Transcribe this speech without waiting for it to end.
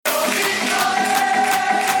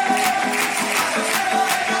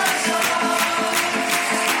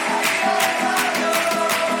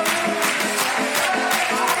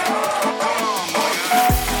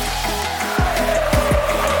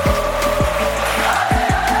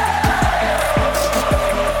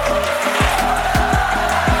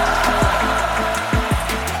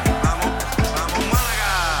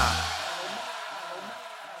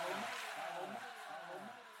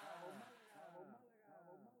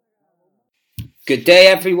Good day,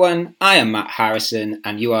 everyone. I am Matt Harrison,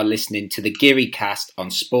 and you are listening to the Geary Cast on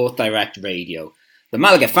Sport Direct Radio, the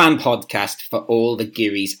Malaga fan podcast for all the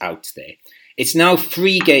Gearys out there. It's now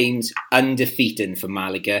 3 games undefeated for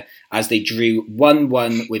Malaga as they drew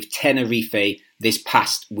 1-1 with Tenerife this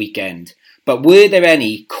past weekend. But were there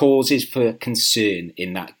any causes for concern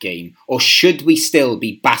in that game, or should we still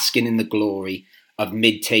be basking in the glory of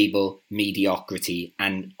mid-table mediocrity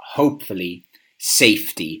and hopefully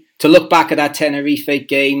safety? To look back at that Tenerife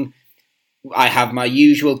game, I have my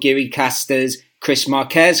usual Geary casters, Chris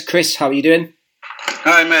Marquez. Chris, how are you doing?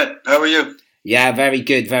 Hi, Matt. How are you? Yeah, very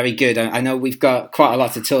good, very good. I know we've got quite a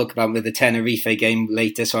lot to talk about with the Tenerife game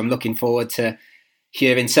later, so I'm looking forward to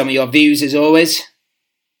hearing some of your views as always.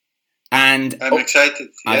 And I'm excited,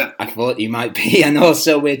 yeah. I thought you might be. And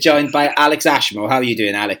also we're joined by Alex Ashmore. How are you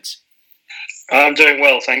doing, Alex? I'm doing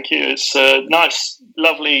well, thank you. It's nice,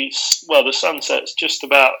 lovely. Well, the sunset's just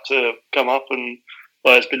about to come up, and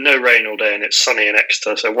it's been no rain all day, and it's sunny in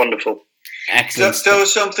Exeter, so wonderful. Excellent. Tell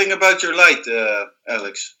us something about your light,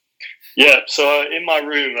 Alex. Yeah, so in my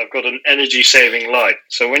room I've got an energy-saving light.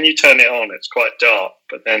 So when you turn it on, it's quite dark,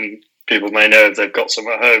 but then people may know if they've got some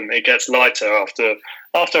at home, it gets lighter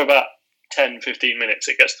after about 10-15 minutes.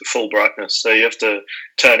 It gets to full brightness, so you have to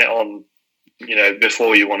turn it on,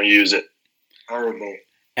 before you want to use it. Horrible.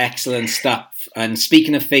 Excellent stuff. And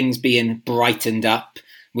speaking of things being brightened up,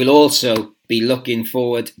 we'll also be looking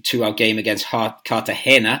forward to our game against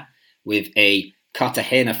Cartagena with a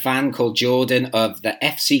Cartagena fan called Jordan of the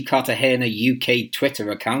FC Cartagena UK Twitter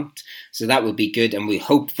account. So that will be good, and we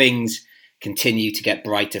hope things continue to get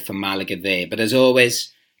brighter for Malaga there. But as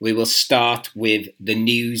always, we will start with the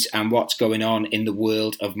news and what's going on in the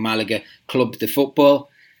world of Malaga Club de Football.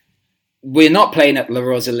 We're not playing at La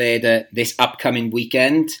Rosaleda this upcoming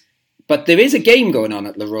weekend, but there is a game going on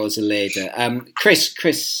at La Rosaleda.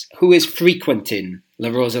 Chris, who is frequenting La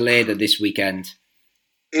Rosaleda this weekend?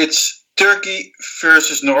 It's Turkey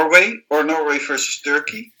versus Norway, or Norway versus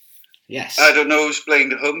Turkey. Yes. I don't know who's playing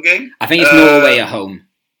the home game. I think it's Norway at home,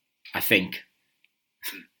 I think.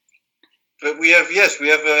 But we have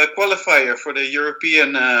a qualifier for the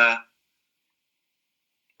European...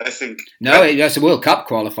 I think. No, it's a World Cup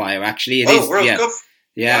qualifier, actually. World Cup?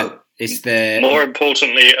 Yeah, oh. It's the... More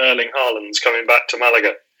importantly, Erling Haaland's coming back to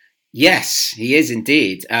Malaga. Yes, he is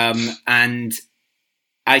indeed. And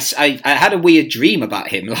I had a weird dream about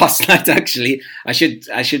him last night, actually. I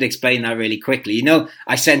should explain that really quickly.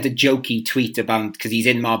 I sent a jokey tweet about, because he's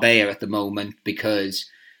in Marbella at the moment, because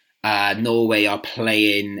Norway are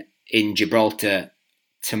playing in Gibraltar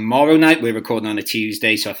tomorrow night. We're recording on a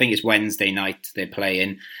Tuesday, so I think it's Wednesday night they're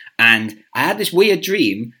playing. And I had this weird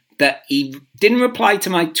dream that he didn't reply to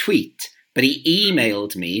my tweet, but he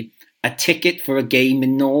emailed me a ticket for a game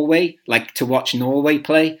in Norway, like to watch Norway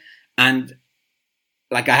play. And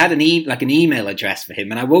I had an email address for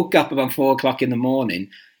him, and I woke up about 4:00 in the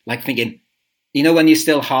morning, thinking, when you're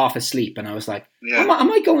still half asleep, and I was like,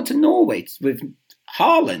 am I going to Norway with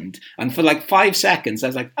Haaland? And for 5 seconds, I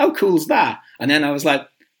was like, how cool's that? And then I was like,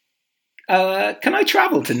 can I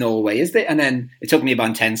travel to Norway? Is there? And then it took me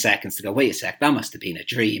about 10 seconds to go, wait a sec, that must have been a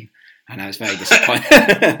dream. And I was very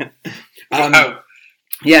disappointed.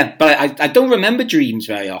 Yeah, but I don't remember dreams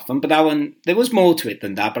very often, but that one, there was more to it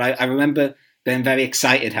than that. But I remember being very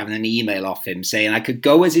excited having an email off him saying I could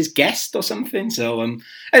go as his guest or something. So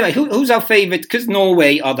anyway, who's our favourite? Because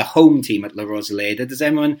Norway are the home team at La Rosaleda. Does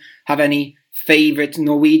anyone have any favourite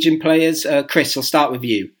Norwegian players? Chris, I'll start with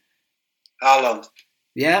you. Haaland.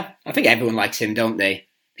 Yeah, I think everyone likes him, don't they?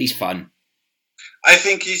 He's fun. I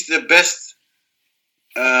think he's the best.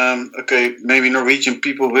 Okay, maybe Norwegian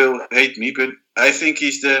people will hate me, but I think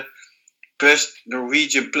he's the best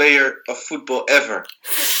Norwegian player of football ever.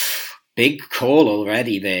 Big call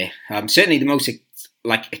already there. Certainly the most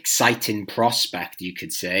exciting prospect, you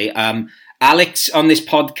could say. Alex, on this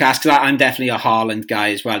podcast, because I'm definitely a Haaland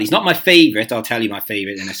guy as well. He's not my favourite. I'll tell you my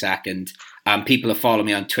favourite in a second. People who follow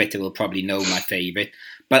me on Twitter will probably know my favourite.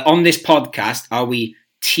 But on this podcast, are we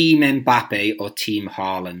Team Mbappe or Team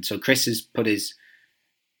Haaland? So Chris has put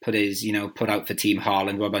out for Team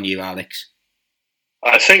Haaland. What about you, Alex?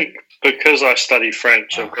 I think because I study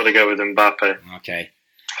French, I've got to go with Mbappe. Okay.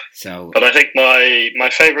 But I think my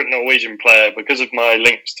favourite Norwegian player, because of my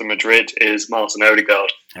links to Madrid, is Martin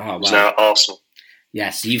Odegaard. Oh, wow. Who's now at Arsenal.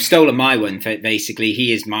 Yes, you've stolen my one. Basically,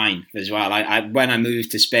 he is mine as well. When I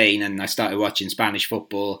moved to Spain and I started watching Spanish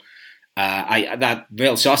football, that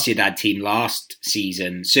Real Sociedad team last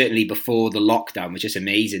season, certainly before the lockdown, was just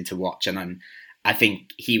amazing to watch. And I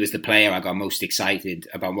think he was the player I got most excited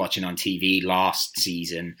about watching on TV last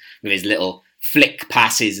season with his little flick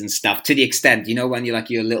passes and stuff, to the extent, when you're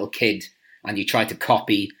a little kid and you try to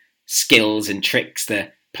copy skills and tricks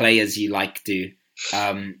that players you like do.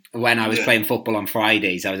 When I was playing football on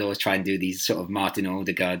Fridays, I was always trying to do these sort of Martin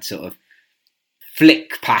Odegaard sort of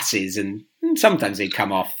flick passes, and sometimes they'd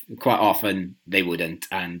come off. Quite often they wouldn't,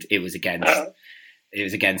 and it was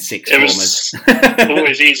against sixth formers.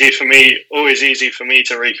 always easy for me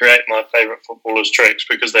to recreate my favourite footballers' tricks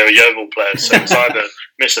because they were Yeovil players. So it's either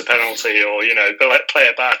miss a penalty or play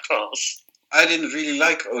a bad pass. I didn't really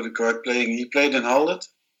like Odegaard playing. He played in Holland.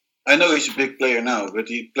 I know he's a big player now, but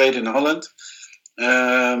he played in Holland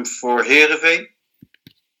for Heerenveen.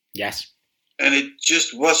 Yes. And it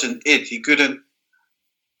just wasn't it. He couldn't,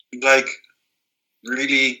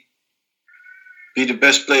 really be the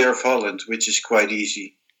best player of Holland, which is quite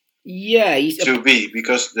easy to be,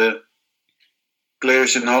 because the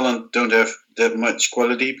players in Holland don't have that much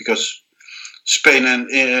quality, because Spain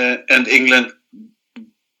and England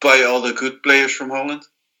buy all the good players from Holland.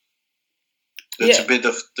 That's a bit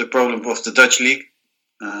of the problem of the Dutch league.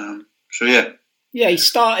 Yeah, he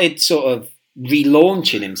started sort of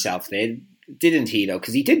relaunching himself there, didn't he, though?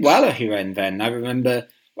 Because he did well at Heerenveen. I remember,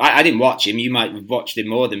 I didn't watch him, you might have watched him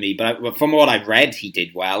more than me, but from what I've read, he did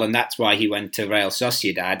well, and that's why he went to Real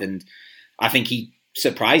Sociedad, and I think he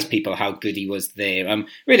surprised people how good he was there.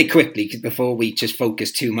 Really quickly, before we just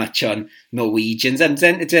focus too much on Norwegians, and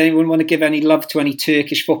then, does anyone want to give any love to any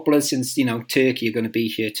Turkish footballers, since, Turkey are going to be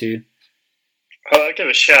here too? I'll give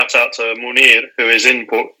a shout out to Munir, who is in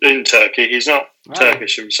Turkey. He's not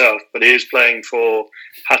Turkish himself, but he is playing for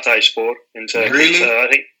Hatayspor in Turkey. Really? So I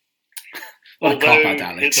think, although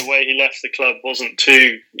the way he left the club wasn't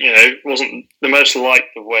wasn't the most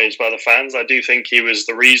liked of ways by the fans, I do think he was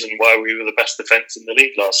the reason why we were the best defence in the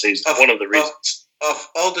league last season. One of the reasons. Of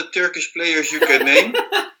all the Turkish players you can name,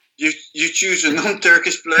 you choose a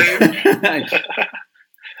non-Turkish player.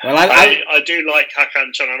 Well, I do like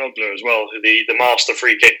Hakan Çalhanoğlu as well, the master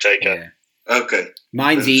free kick taker. Yeah. Okay.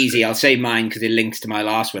 Mine's easy. I'll say mine because it links to my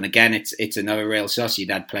last one. Again, it's another Real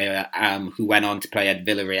Sociedad player who went on to play at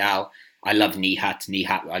Villarreal. I love Nihat.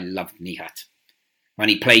 I loved Nihat. When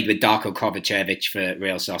he played with Darko Kovacevic for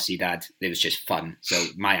Real Sociedad, it was just fun. So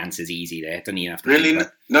my answer's easy there. Don't even have to really?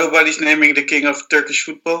 Nobody's naming the king of Turkish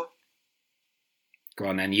football? Go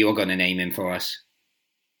on then. You're going to name him for us.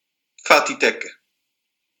 Fatih Tekke.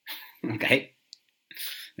 Okay,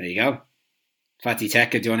 there you go. Fatih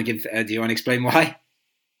Tekke. Do you want to explain why?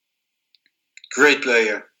 Great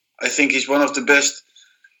player. I think he's one of the best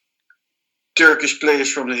Turkish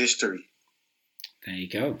players from the history. There you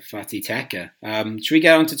go, Fatih Tekke. Should we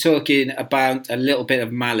get on to talking about a little bit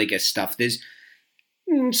of Malaga stuff? There's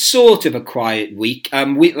sort of a quiet week.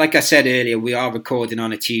 Like I said earlier, we are recording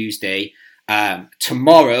on a Tuesday.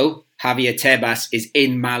 Tomorrow, Javier Tebas is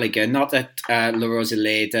in Malaga, not at La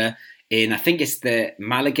Rosaleda, I think it's the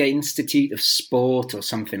Malaga Institute of Sport or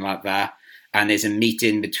something like that. And there's a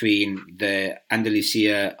meeting between the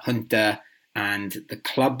Andalusia Junta and the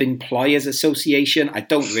Club Employers Association. I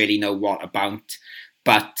don't really know what about,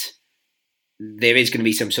 but there is going to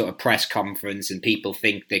be some sort of press conference, and people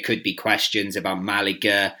think there could be questions about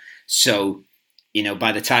Malaga. So,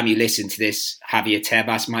 by the time you listen to this, Javier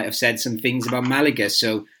Tebas might have said some things about Malaga.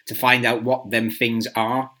 So to find out what them things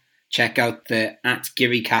are, check out the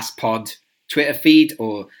 @GiriCastPod Twitter feed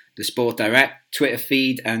or the Sport Direct Twitter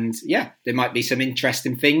feed. And there might be some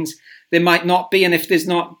interesting things. There might not be. And if there's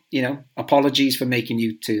not, apologies for making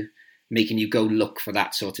you go look for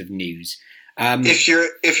that sort of news. If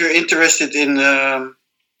you're interested in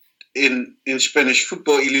Spanish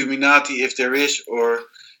football Illuminati, if there is, or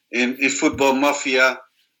in football mafia,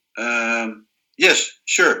 yes,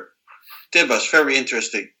 sure. Tebas, very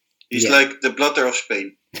interesting. He's like the Blatter of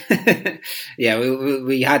Spain. Yeah,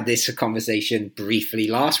 we had this conversation briefly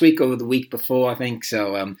last week or the week before, I think.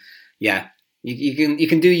 So, you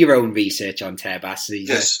can do your own research on Tebas.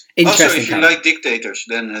 Yes. Also, if you like dictators,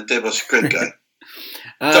 then Tebas is a great guy.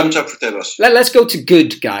 Thumbs up for Tebas. Let's go to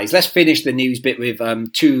good guys. Let's finish the news bit with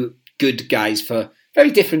two good guys for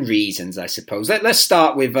very different reasons, I suppose. Let's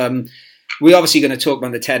start with... we're obviously going to talk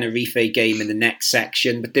about the Tenerife game in the next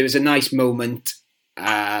section, but there was a nice moment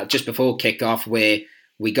just before kickoff where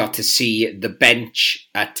we got to see the bench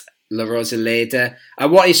at La Rosaleda.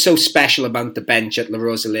 What is so special about the bench at La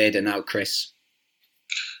Rosaleda now, Chris?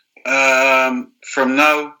 From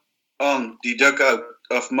now on, the dugout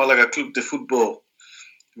of Malaga Club de Football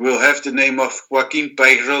will have the name of Joaquín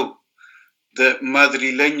Peiró, the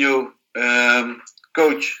Madrileño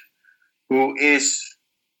coach, who is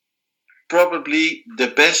probably the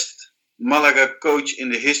best Malaga coach in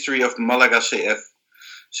the history of Malaga CF.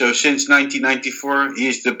 So since 1994, he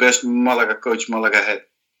is the best Malaga coach Malaga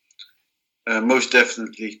had. Most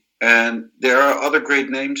definitely. And there are other great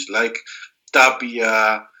names like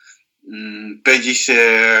Tapia,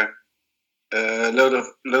 Pellicer,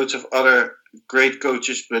 loads of other great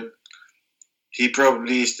coaches, but he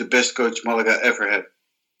probably is the best coach Malaga ever had.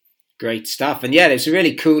 Great stuff. And yeah, there's a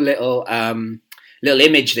really cool little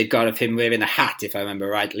image they've got of him wearing a hat, if I remember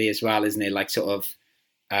rightly, as well, isn't it? Like sort of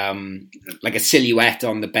like a silhouette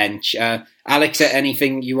on the bench. Alex,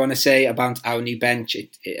 anything you want to say about our new bench?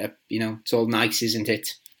 It's all nice, isn't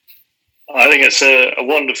it? I think it's a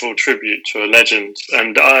wonderful tribute to a legend,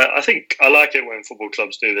 and I think I like it when football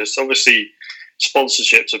clubs do this. Obviously,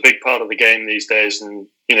 sponsorship's a big part of the game these days, and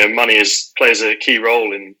money plays a key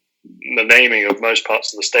role in the naming of most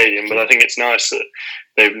parts of the stadium. But I think it's nice that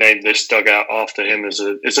they've named this dugout after him.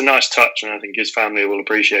 It's a nice touch, and I think his family will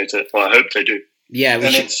appreciate it. Well, I hope they do. Yeah,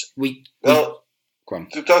 to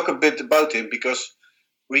talk a bit about him, because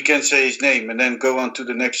we can say his name and then go on to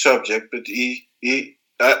the next subject. But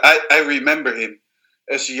I remember him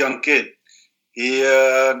as a young kid.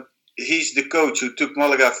 He's the coach who took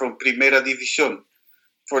Malaga from Primera División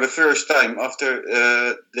for the first time after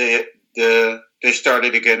they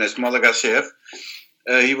started again as Malaga CF.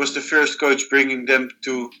 He was the first coach bringing them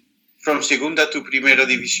from Segunda to Primera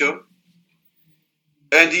División.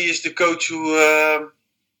 And he is the coach who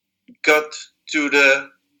got to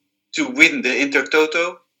win the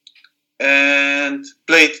Intertoto and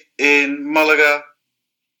played in Malaga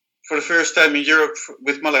for the first time in Europe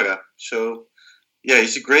with Malaga. So, yeah,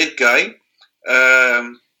 he's a great guy.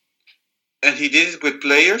 And he did it with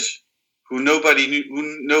players who nobody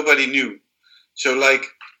knew. So, like,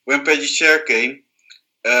 when Pellicer came,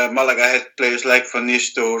 Malaga had players like Van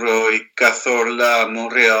Nistelrooy, Cazorla,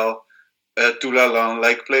 Monreal, Toulalan,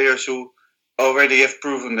 like players who already have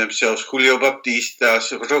proven themselves. Julio Baptista,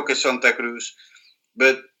 Roque Santa Cruz.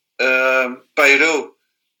 But Pairo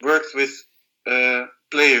worked with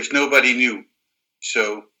players nobody knew.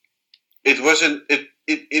 So it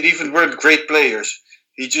even weren't great players.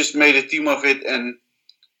 He just made a team of it and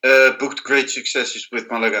booked great successes with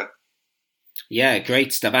Malaga. Yeah,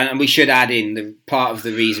 great stuff. And we should add in the part of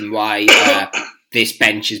the reason why this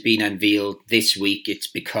bench has been unveiled this week. It's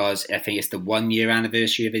because I think it's the 1 year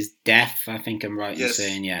anniversary of his death. I think I'm right in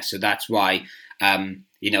saying, yeah. So that's why,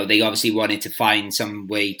 they obviously wanted to find some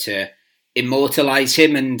way to immortalize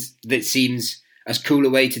him, and that seems as cool a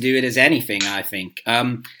way to do it as anything, I think.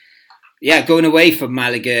 Going away from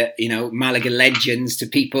Malaga, Malaga legends to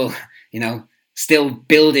people, still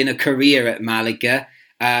building a career at Malaga.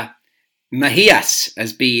 Mejías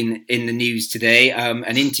has been in the news today.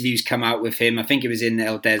 An interview's come out with him. I think it was in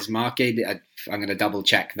El Desmarque. I'm going to double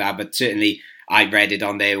check that, but certainly I read it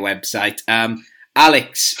on their website.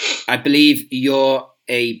 Alex, I believe you're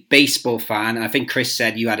a baseball fan. I think Chris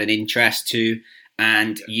said you had an interest too,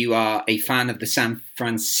 and you are a fan of the San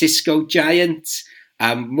Francisco Giants.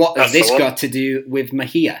 What has this got to do with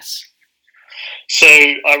Mejías? So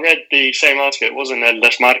I read the same article. It was in El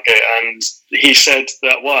Desmarque, and he said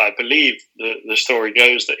that, I believe the story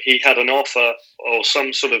goes that he had an offer or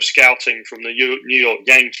some sort of scouting from the New York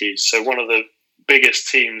Yankees, so one of the biggest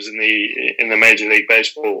teams in the Major League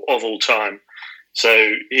Baseball of all time.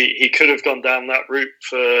 So he could have gone down that route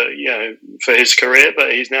for his career,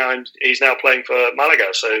 but he's now playing for Malaga.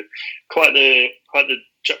 So quite the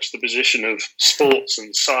juxtaposition of sports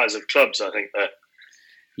and size of clubs, I think there.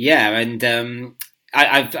 Yeah, and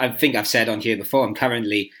I think I've said on here before,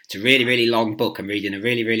 it's a really, really long book. I'm reading a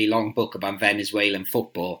really, really long book about Venezuelan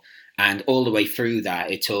football. And all the way through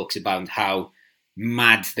that, it talks about how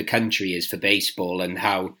mad the country is for baseball and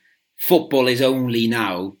how football is only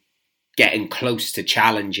now getting close to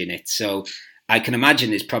challenging it. So I can imagine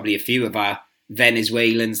there's probably a few of our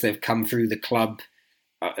Venezuelans that have come through the club.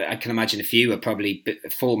 I can imagine a few are probably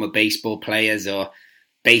former baseball players or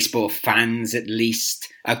baseball fans at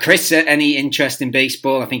least. Chris, any interest in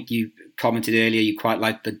baseball? I think you commented earlier you quite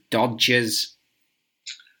like the Dodgers.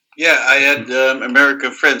 Yeah, I had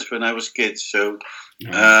American friends when I was a kid. So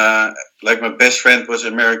like my best friend was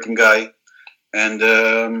an American guy.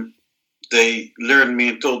 And they learned me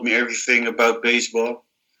and told me everything about baseball.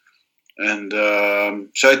 And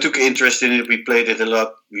so I took interest in it. We played it a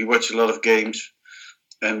lot. We watched a lot of games.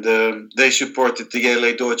 And they supported the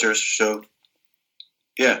LA Dodgers. So,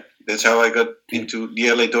 yeah, that's how I got into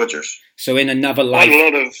the LA Dodgers. So in another life... A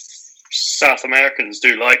lot of South Americans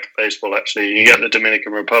do like baseball, actually. You get the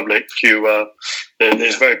Dominican Republic, Cuba.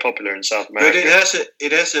 It's very popular in South America. But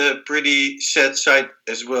it has a pretty sad side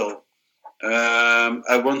as well.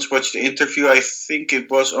 I once watched the interview, I think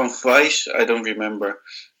it was on Vice, I don't remember,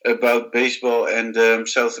 about baseball and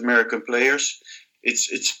South American players.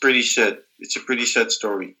 It's pretty sad. It's a pretty sad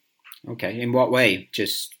story. Okay, in what way?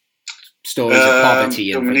 Just stories of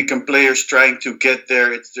poverty. Dominican players trying to get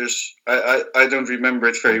there. It's just I don't remember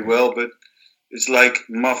it very well, but it's like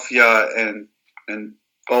mafia and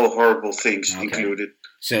all horrible things included.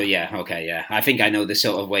 So I think I know the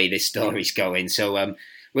sort of way this story's going. So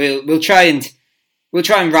we'll try and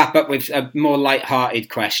wrap up with a more light-hearted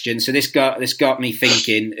question. So this got me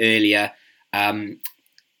thinking earlier.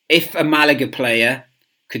 If a Malaga player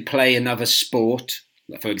could play another sport,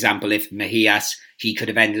 for example, if Mejías, he could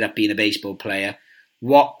have ended up being a baseball player,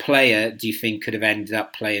 what player do you think could have ended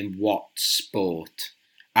up playing what sport?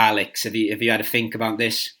 Alex, have you had a think about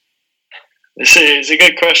this? It's a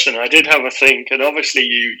good question. I did have a think, and obviously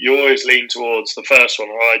you always lean towards the first one,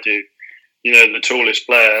 or I do. The tallest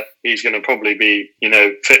player, he's going to probably be,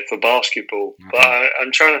 fit for basketball. Okay. But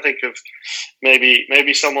I'm trying to think of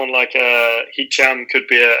maybe someone like Hicham could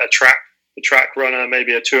be a track runner,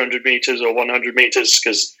 maybe a 200 meters or 100 meters,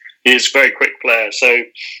 because he is a very quick player. So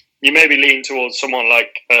you maybe lean towards someone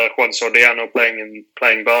like Juan Soriano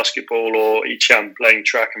playing basketball, or Hicham playing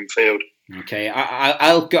track and field. Okay,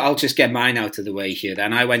 I'll just get mine out of the way here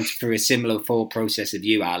then. I went through a similar thought process of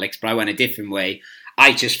you, Alex, but I went a different way.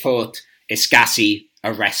 I just thought Escassi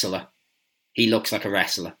a wrestler. He looks like a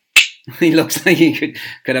wrestler. He looks like you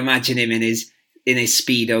could imagine him in his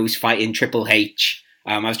Speedos fighting Triple H.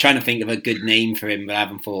 I was trying to think of a good name for him, but I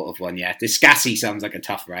haven't thought of one yet. Escassi sounds like a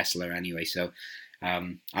tough wrestler anyway, so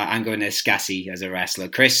I'm going to Escassi as a wrestler.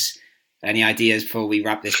 Chris, any ideas before we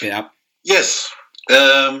wrap this bit up? Yes.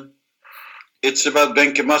 It's about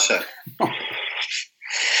Benkhemassa. Go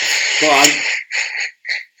on.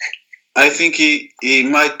 I think he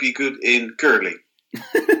might be good in curling.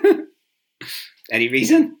 Any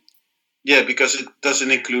reason? Yeah, because it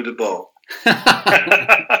doesn't include a ball.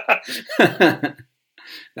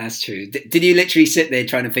 That's true. Did you literally sit there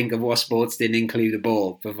trying to think of what sports didn't include a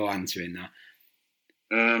ball before answering that?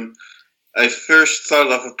 I first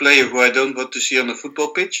thought of a player who I don't want to see on a football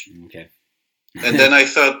pitch. Okay. And then I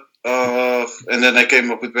thought and then I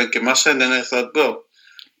came up with Benkhemassa, and then I thought, well,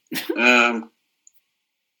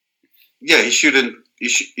 he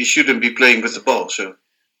shouldn't be playing with the ball. So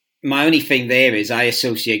my only thing there is I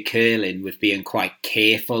associate curling with being quite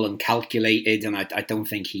careful and calculated, and I don't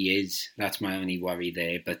think he is. That's my only worry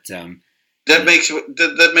there. But that makes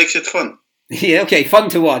it fun. Yeah, okay, fun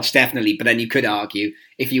to watch, definitely. But then you could argue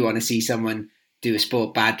if you want to see someone do a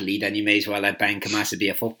sport badly, then you may as well let Benkhemassa be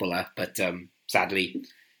a footballer. But sadly,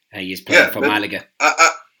 he is playing for Malaga.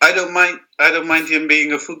 I don't mind him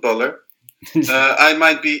being a footballer. I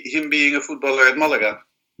might be him being a footballer at Malaga.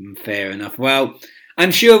 Fair enough. Well,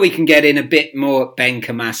 I'm sure we can get in a bit more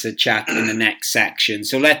Benkhemassa chat in the next section.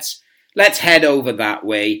 So let's head over that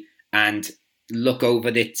way and look over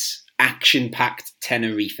its action-packed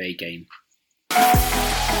Tenerife game.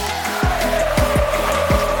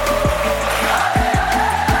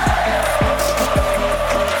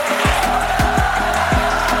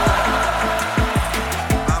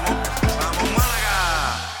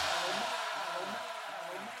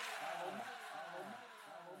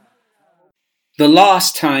 The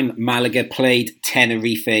last time Malaga played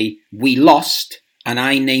Tenerife, we lost, and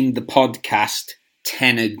I named the podcast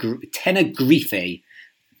Tenerife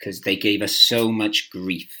because they gave us so much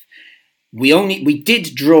grief. We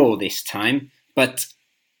did draw this time, but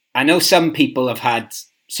I know some people have had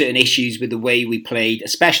certain issues with the way we played,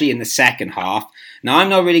 especially in the second half. Now, I'm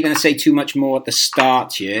not really going to say too much more at the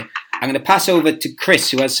start here. I'm going to pass over to Chris,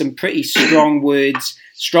 who has some pretty strong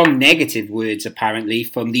negative words, apparently,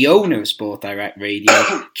 from the owner of Sport Direct Radio,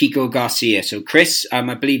 Kiko Garcia. So, Chris, I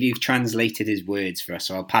believe you've translated his words for us,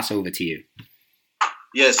 so I'll pass over to you.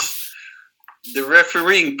 Yes. The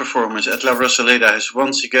refereeing performance at La Rosaleda has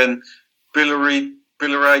once again pilloried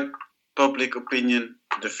public opinion,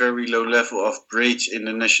 the very low level of grades in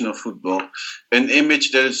the national football, an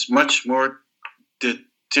image that is much more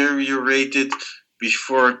deteriorated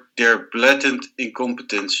before their blatant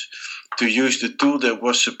incompetence to use the tool that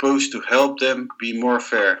was supposed to help them be more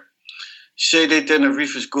fair. CD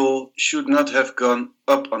Tenerife's goal should not have gone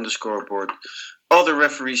up on the scoreboard. All the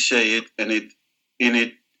referees say it, and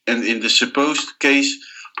in the supposed case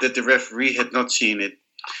that the referee had not seen it.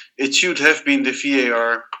 It should have been the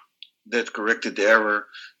VAR that corrected the error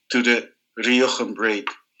to the Riojan braid.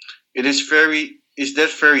 It is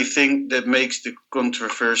that very thing that makes the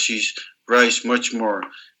controversies rise much more.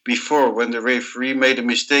 Before, when the referee made a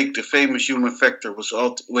mistake, the famous human factor was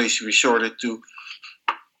always resorted to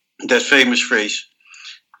that famous phrase: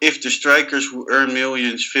 if the strikers who earn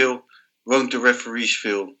millions fail, won't the referees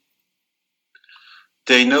fail?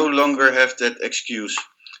 They no longer have that excuse,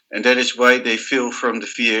 and that is why they fail from the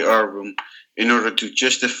VAR room, in order to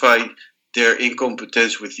justify their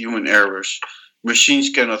incompetence with human errors. Machines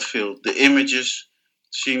cannot fill. The images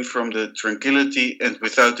seen from the tranquility and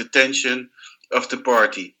without the tension of the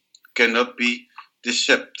party cannot be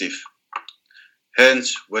deceptive.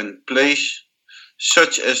 Hence, when plays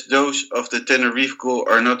such as those of the Tenerife goal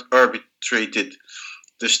are not arbitrated,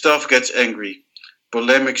 the staff gets angry.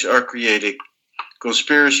 Polemics are created.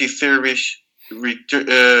 Conspiracy theories to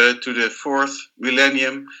the fourth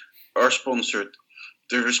millennium are sponsored.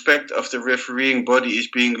 The respect of the refereeing body is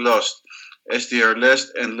being lost, as they are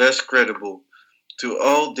less and less credible. To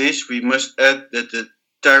all this, we must add that the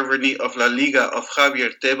tyranny of La Liga of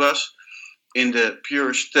Javier Tebas, in the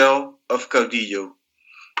pure style of Caudillo,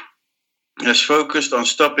 has focused on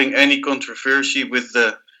stopping any controversy with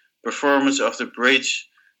the performance of the Braves,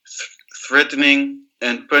 threatening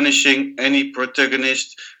and punishing any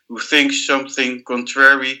protagonist who thinks something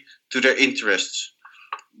contrary to their interests.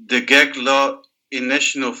 The gag law in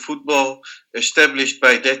national football, established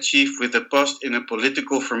by that chief with a past in a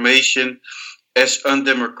political formation as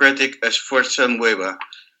undemocratic as Fuerza Nueva,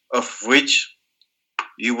 of which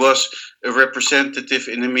he was a representative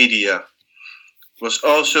in the media, was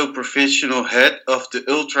also provincial head of the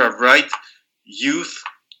ultra-right youth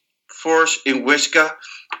force in Huesca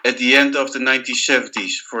at the end of the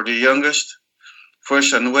 1970s. For the youngest,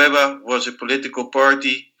 Fuerza Nueva was a political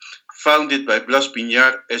party founded by Blas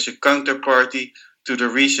Piñar as a counterparty to the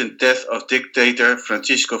recent death of dictator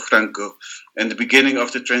Francisco Franco and the beginning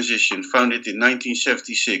of the transition, founded in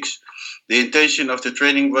 1976. The intention of the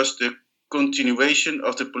training was the continuation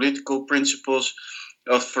of the political principles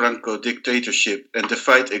of Franco dictatorship and the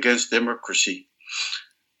fight against democracy.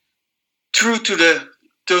 True to the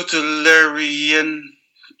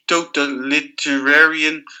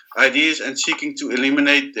totalitarian ideas and seeking to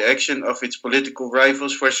eliminate the action of its political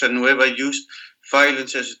rivals, Fuerza Nueva used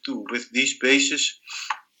violence as a tool. With these bases,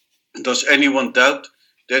 does anyone doubt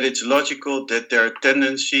that it's logical that their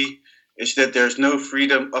tendency is that there's no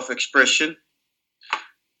freedom of expression?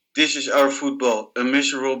 This is our football, a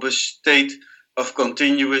miserable state of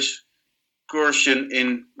continuous coercion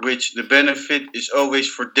in which the benefit is always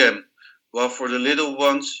for them, while for the little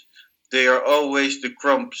ones, they are always the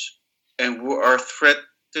crumbs and who are threatened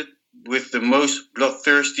with the most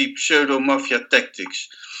bloodthirsty pseudo-mafia tactics.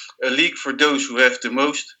 A league for those who have the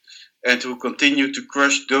most and who continue to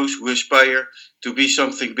crush those who aspire to be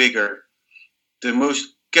something bigger. The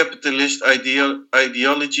most capitalist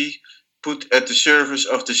ideology put at the service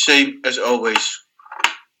of the same as always.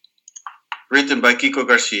 Written by Kiko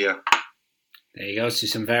Garcia. There you go. So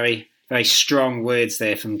some very, very strong words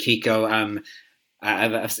there from Kiko.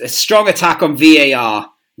 A strong attack on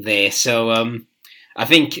VAR there. So I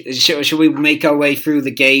think, should we make our way through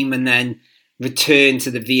the game and then return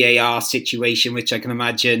to the VAR situation, which I can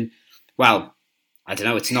imagine, well, I don't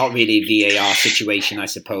know, it's not really a VAR situation, I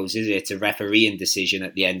suppose, is it? It's a refereeing decision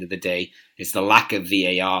at the end of the day. It's the lack of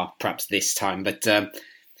VAR, perhaps this time. But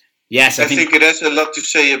yes, I think it has a lot to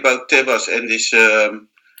say about Tebas and this,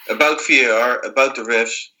 about VAR, about the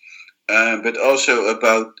refs, but also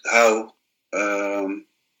about how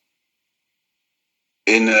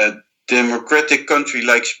in a democratic country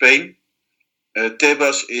like Spain,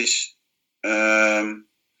 Tebas is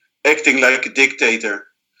acting like a dictator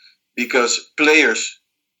because players,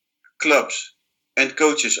 clubs and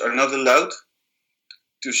coaches are not allowed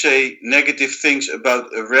to say negative things about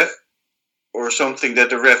a ref or something that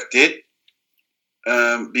the ref did,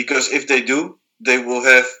 because if they do, they will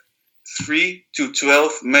have 3 to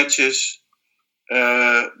 12 matches.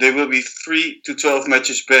 They will be 3 to 12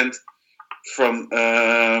 matches banned from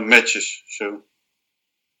matches. So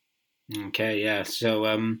okay, yeah. So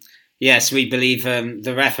yes, we believe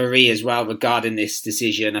the referee as well regarding this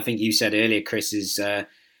decision. I think you said earlier, Chris, is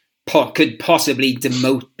could possibly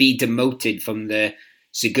be demoted from the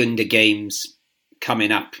Segunda games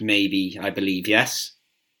coming up. Maybe, I believe. Yes.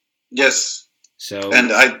 Yes. So,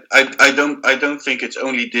 and I don't think it's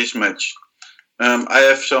only this match. I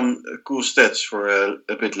have some cool stats for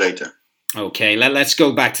a bit later. Okay, let's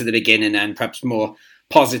go back to the beginning and perhaps more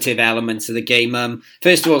positive elements of the game.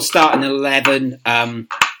 First of all, starting 11.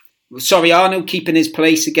 Soriano keeping his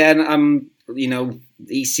place again.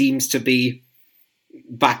 He seems to be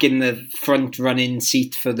back in the front running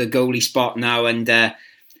seat for the goalie spot now. And I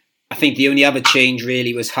think the only other change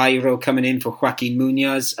really was Jairo coming in for Joaquin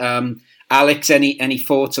Munoz. Alex, any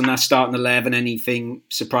thoughts on that starting 11? Anything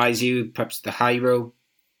surprise you? Perhaps the Jairo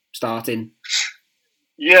starting?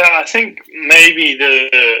 Yeah, I think maybe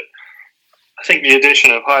the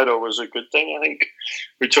addition of Jairo was a good thing. I think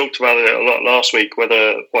we talked about it a lot last week,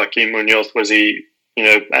 whether Joaquin Munoz, was he, in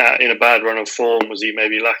a bad run of form? Was he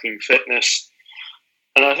maybe lacking fitness?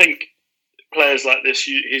 And I think players like this,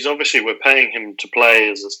 he's obviously, we're paying him to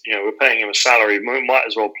play we're paying him a salary. We might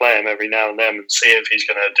as well play him every now and then and see if he's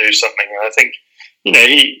going to do something. And I think,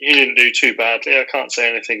 he didn't do too badly. I can't say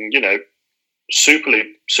anything,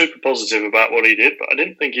 super positive about what he did, but I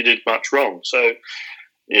didn't think he did much wrong. So,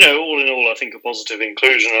 all in all, I think a positive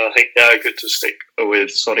inclusion. And I think, good to stick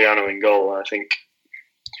with Soriano in goal. I think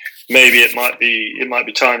maybe it might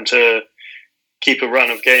be time to keep a run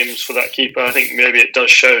of games for that keeper. I think maybe it does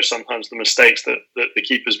show sometimes the mistakes that the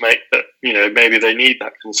keepers make, that, maybe they need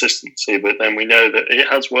that consistency, but then we know that it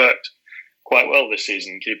has worked quite well this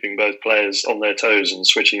season, keeping both players on their toes and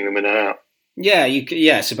switching them in and out. Yeah,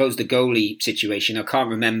 I suppose the goalie situation, I can't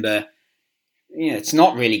remember. It's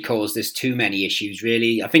not really caused us too many issues,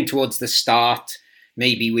 really. I think towards the start,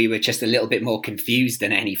 maybe we were just a little bit more confused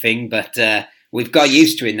than anything, but we've got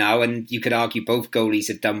used to it now, and you could argue both goalies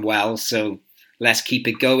have done well, so let's keep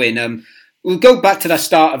it going. We'll go back to the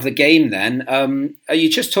start of the game then. You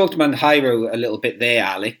just talked about Jairo a little bit there,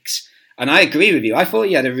 Alex, and I agree with you. I thought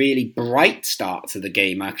he had a really bright start to the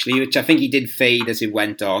game, actually, which I think he did fade as it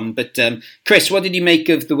went on. But Chris, what did you make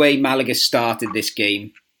of the way Malaga started this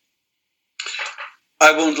game?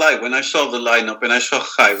 I won't lie, when I saw the lineup and I saw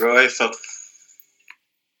Jairo, I thought...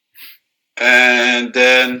 And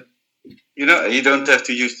then, you don't have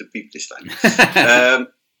to use the beep this time.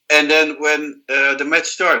 And then when the match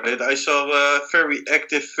started, I saw a very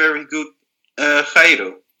active, very good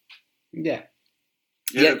Jairo. Yeah.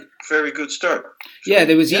 Very good start. So,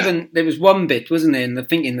 there was one bit, wasn't there? I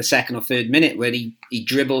think in the second or third minute where he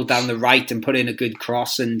dribbled down the right and put in a good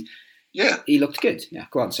cross, and he looked good. Yeah,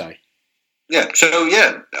 go on, sorry. Yeah, so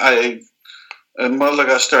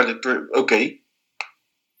Malaga started okay.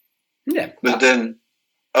 Yeah. But then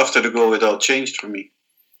after the goal, it all changed for me.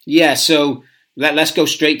 Yeah, so let's go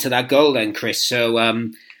straight to that goal then, Chris.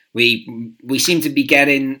 So we seem to be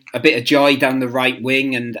getting a bit of joy down the right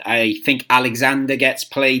wing, and I think Alexander gets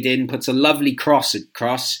played in, puts a lovely cross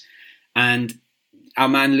across, and our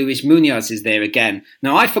man Luis Munoz is there again.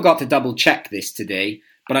 Now, I forgot to double check this today,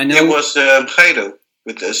 but I know... It was Jairo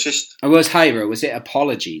with the assist. It was Jairo, was it?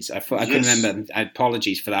 Apologies. I couldn't remember.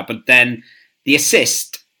 Apologies for that. But then the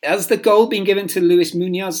assist... Has the goal been given to Luis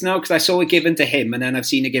Munoz now? Because I saw it given to him, and then I've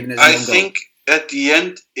seen it given as a goal. I think at the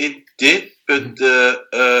end it did, but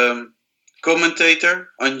the commentator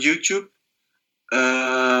on YouTube,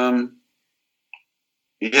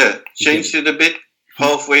 changed it a bit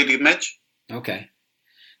halfway the match. Okay.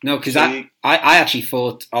 No, because I actually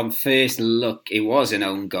thought on first look it was an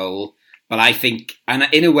own goal, but I think, and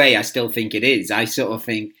in a way I still think it is. I sort of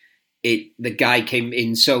think the guy came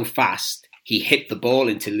in so fast. He hit the ball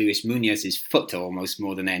into Luis Munoz's foot almost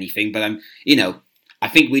more than anything. But, I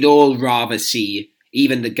think we'd all rather see,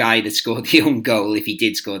 even the guy that scored the own goal, if he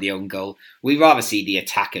did score the own goal, we'd rather see the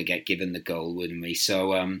attacker get given the goal, wouldn't we?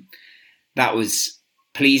 So that was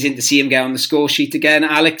pleasing to see him get on the score sheet again.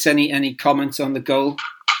 Alex, any comments on the goal?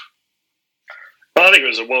 Well, I think it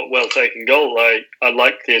was a well-taken goal. I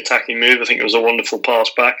liked the attacking move. I think it was a wonderful pass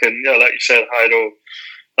back. And, like you said, Jairo,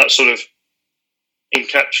 that sort of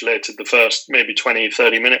encapsulated the first maybe 20,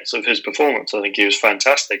 30 minutes of his performance. I think he was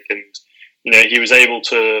fantastic, and he was able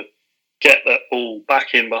to get that ball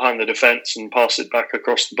back in behind the defence and pass it back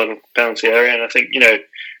across the penalty area. And I think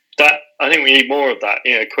I think we need more of that,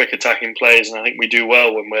 quick attacking plays, and I think we do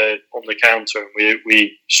well when we're on the counter and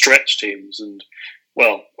we stretch teams. And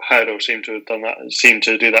Jairo seemed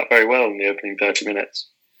to do that very well in the opening 30 minutes.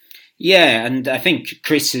 Yeah, and I think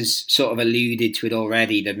Chris has sort of alluded to it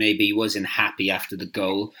already, that maybe he wasn't happy after the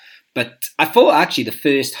goal. But I thought actually the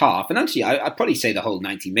first half, and actually I'd probably say the whole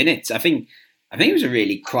 90 minutes, I think it was a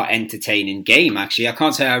really quite entertaining game, actually. I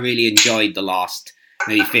can't say I really enjoyed the last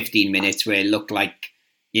maybe 15 minutes where it looked like,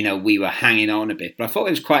 we were hanging on a bit. But I thought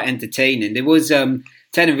it was quite entertaining. There was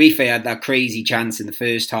Tenerife had that crazy chance in the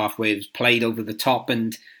first half where it was played over the top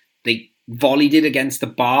and they volleyed it against the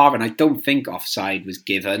bar, and I don't think offside was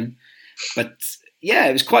given. But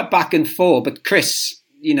it was quite back and forth. But Chris,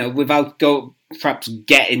 without perhaps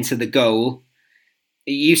getting to the goal,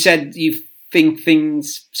 you said you think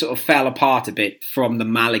things sort of fell apart a bit from the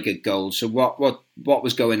Malaga goal. So what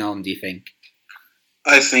was going on, do you think?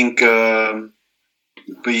 I think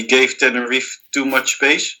we gave Tenerife too much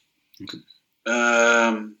space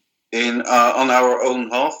on our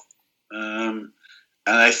own half, and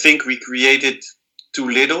I think we created too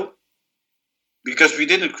little. Because we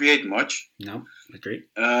didn't create much. No, I agree.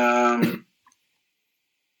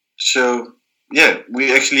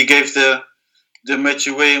 We actually gave the match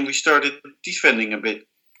away and we started defending a bit.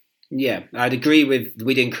 Yeah, I'd agree with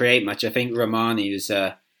we didn't create much. I think Romani was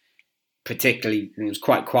particularly, it was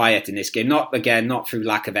quite quiet in this game. Not through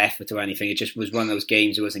lack of effort or anything. It just was one of those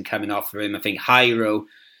games that wasn't coming off for him. I think Jairo,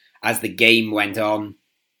 as the game went on,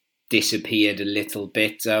 disappeared a little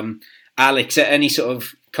bit. Alex, any sort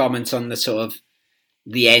of comments on the sort of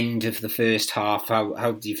the end of the first half?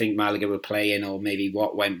 How do you think Malaga were playing, or maybe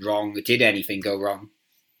what went wrong? Did anything go wrong?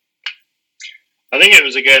 I think it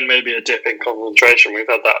was, again, maybe a dip in concentration. We've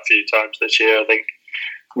had that a few times this year. I think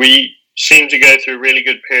we seem to go through really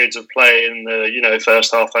good periods of play in the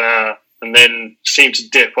first half an hour, and then seem to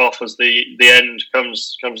dip off as the end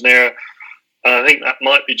comes nearer. I think that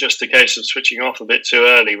might be just a case of switching off a bit too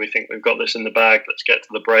early. We think we've got this in the bag. Let's get to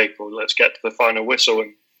the break, or let's get to the final whistle.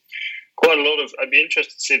 And quite a lot of, I'd be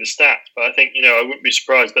interested to see the stats, but I think, I wouldn't be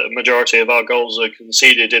surprised that a majority of our goals are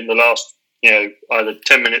conceded in the last, either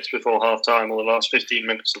 10 minutes before half time or the last 15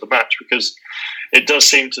 minutes of the match, because it does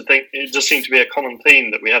seem to be a common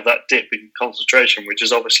theme that we have that dip in concentration, which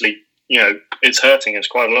is obviously, it's hurting us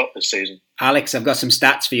quite a lot this season. Alex, I've got some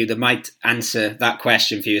stats for you that might answer that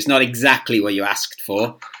question for you. It's not exactly what you asked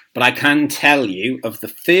for, but I can tell you, of the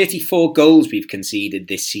 34 goals we've conceded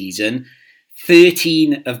this season,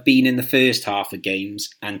 13 have been in the first half of games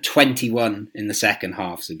and 21 in the second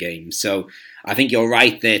halves of games. So I think you're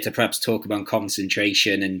right there to perhaps talk about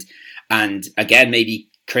concentration. And again, maybe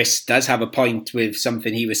Chris does have a point with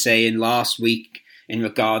something he was saying last week in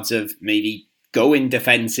regards of maybe going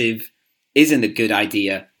defensive isn't a good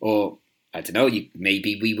idea, or I don't know,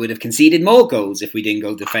 maybe we would have conceded more goals if we didn't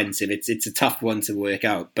go defensive. It's a tough one to work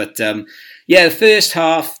out. But the first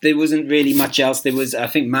half, there wasn't really much else. I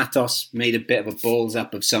think Matos made a bit of a balls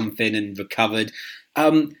up of something and recovered.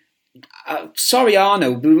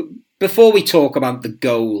 Soriano, before we talk about the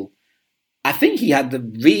goal, I think he had the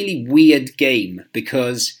really weird game,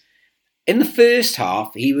 because in the first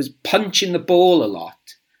half, he was punching the ball a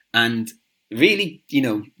lot and really,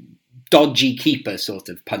 dodgy keeper sort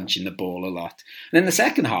of punching the ball a lot. And in the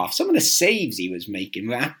second half, some of the saves he was making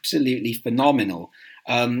were absolutely phenomenal.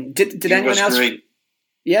 Did anyone else? Great.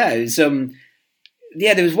 Yeah, it was,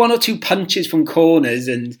 there was one or two punches from corners,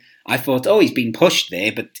 and I thought, he's been pushed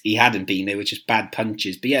there, but he hadn't been. They were just bad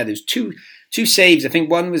punches. But yeah, there was two saves. I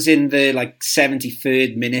think one was in the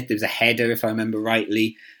 73rd minute. There was a header, if I remember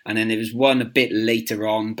rightly, and then there was one a bit later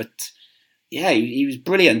on. But yeah, he was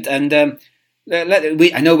brilliant. And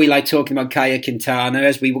I know we like talking about Caye Quintana.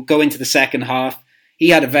 As we go into the second half, he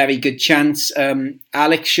had a very good chance.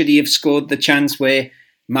 Alex, should he have scored the chance where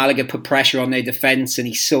Malaga put pressure on their defence and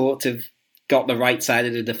he sort of got the right side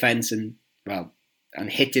of the defence and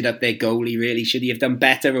hit it up their goalie, really? Should he have done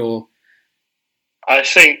better, or? I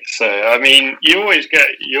think so. I mean, you'll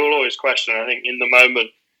always question. I think in the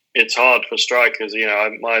moment, it's hard for strikers.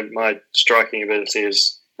 My striking ability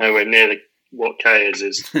is nowhere near what Kay's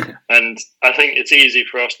is. And I think it's easy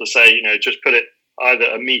for us to say, just put it either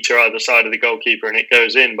a metre either side of the goalkeeper and it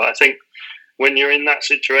goes in. But I think when you're in that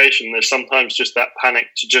situation, there's sometimes just that panic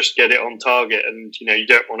to just get it on target, and, you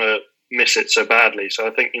don't want to miss it so badly. So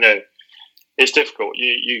I think, it's difficult.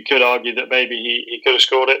 You could argue that maybe he could have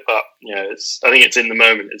scored it, but, I think it's in the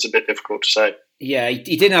moment. It's a bit difficult to say. Yeah,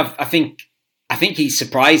 he didn't have, I think he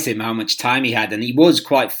surprised him how much time he had, and he was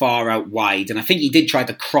quite far out wide. And I think he did try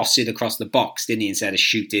to cross it across the box, didn't he, instead of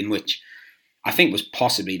shooting, which I think was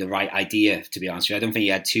possibly the right idea, to be honest with you. I don't think he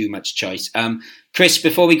had too much choice. Chris,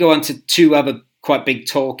 before we go on to two other quite big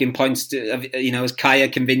talking points, has Caye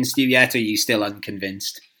convinced you yet, or are you still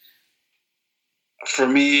unconvinced? For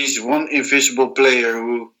me, he's one invisible player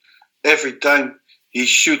who, every time he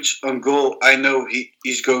shoots on goal, I know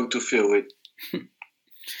he's going to fill it.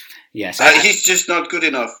 Yes, he's just not good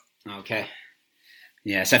enough. Okay.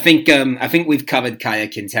 Yes, I think we've covered Caye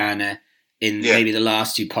Quintana in maybe the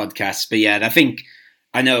last two podcasts, but yeah,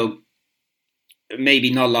 I know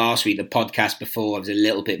maybe not last week, the podcast before I was a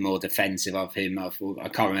little bit more defensive of him. I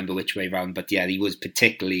can't remember which way round, but yeah, he was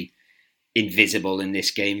particularly invisible in this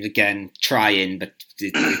game. Again, trying, but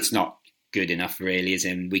it's not good enough, really, is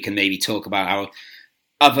him. We can maybe talk about our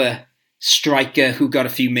other striker who got a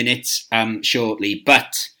few minutes shortly,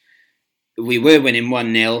 but we were winning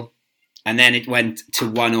 1-0, and then it went to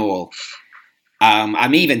 1-1.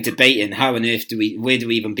 I'm even debating how on earth where do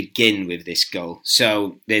we even begin with this goal?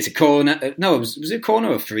 So there's a corner. No, was it a corner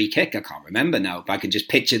or a free kick? I can't remember now, but I can just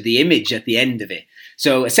picture the image at the end of it.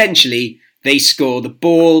 So essentially, they score. The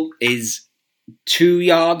ball is 2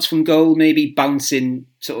 yards from goal, maybe bouncing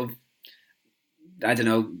sort of, I don't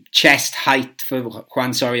know, chest height for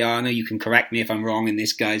Juan Soriano. You can correct me if I'm wrong in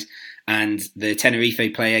this, guys. And the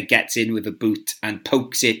Tenerife player gets in with a boot and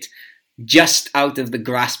pokes it just out of the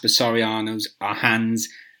grasp of Soriano's hands.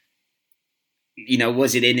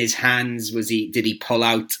 was it in his hands? Did he pull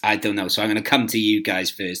out? I don't know. So I'm going to come to you guys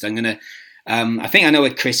first. I'm going to. I think I know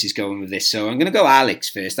where Chris is going with this, so I'm going to go Alex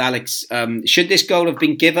first. Alex, should this goal have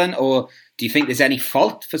been given, or do you think there's any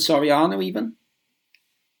fault for Soriano even?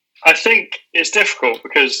 I think it's difficult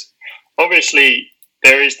because obviously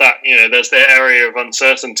there is that, there's the area of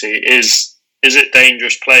uncertainty. Is it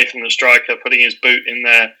dangerous play from the striker putting his boot in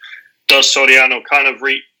there? Does Soriano kind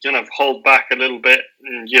of hold back a little bit?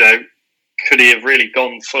 And, could he have really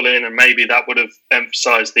gone full in, and maybe that would have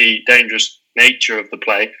emphasised the dangerous nature of the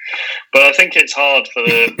play? But I think it's hard for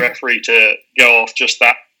the referee to go off just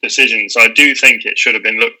that decision. So I do think it should have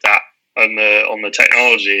been looked at on the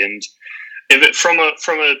technology. And if it from a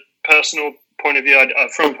personal point of view,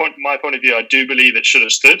 my point of view, I do believe it should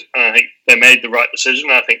have stood. And I think they made the right decision.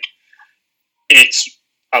 I think it's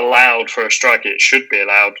allowed for a striker. It should be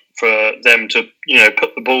allowed for them to,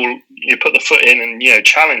 put the ball, put the foot in and,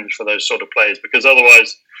 challenge for those sort of plays, because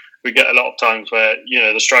otherwise we get a lot of times where,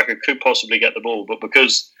 the striker could possibly get the ball, but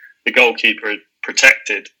because the goalkeeper is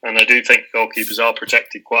protected, and I do think goalkeepers are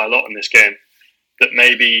protected quite a lot in this game, that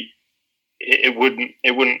maybe it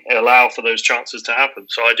wouldn't allow for those chances to happen.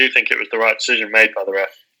 So I do think it was the right decision made by the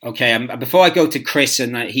ref. Okay, before I go to Chris,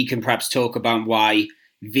 and he can perhaps talk about why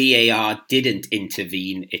VAR didn't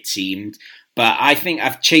intervene, it seemed. But I think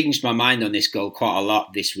I've changed my mind on this goal quite a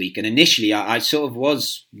lot this week. And initially, I sort of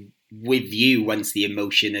was with you once the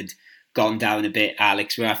emotion had gone down a bit,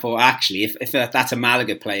 Alex, where I thought, actually, if that's a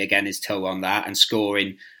Malaga player getting his toe on that and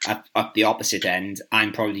scoring up the opposite end,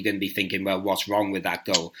 I'm probably going to be thinking, well, what's wrong with that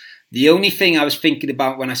goal? The only thing I was thinking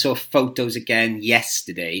about when I saw photos again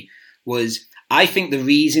yesterday was, I think the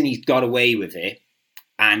reason he got away with it,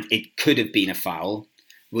 and it could have been a foul,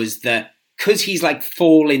 was that because he's like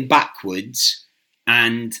falling backwards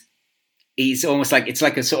and he's almost like, it's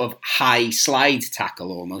like a sort of high slide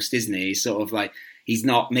tackle almost, isn't he? He's sort of like, he's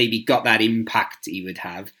not maybe got that impact he would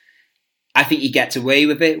have. I think he gets away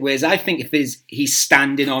with it. Whereas I think if he's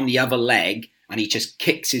standing on the other leg and he just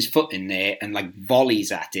kicks his foot in there and like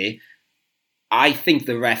volleys at it, I think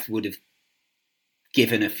the ref would have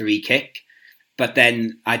given a free kick. But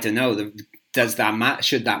then, I don't know, does that matter?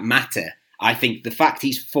 Should that matter? I think the fact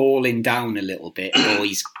he's falling down a little bit or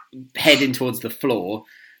he's heading towards the floor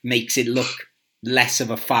makes it look less of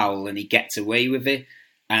a foul, and he gets away with it.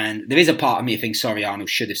 And there is a part of me who thinks Soriano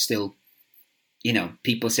should have still,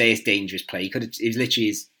 people say it's dangerous play. It was literally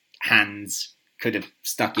his hands could have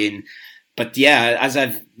stuck in. But yeah,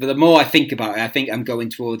 the more I think about it, I think I'm going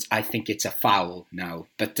towards, I think it's a foul now.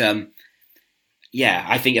 But yeah,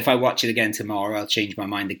 I think if I watch it again tomorrow, I'll change my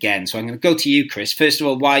mind again. So I'm going to go to you, Chris. First of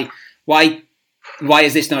all, why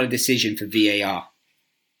is this not a decision for VAR?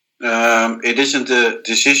 It isn't a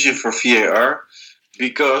decision for VAR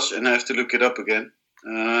because, and I have to look it up again,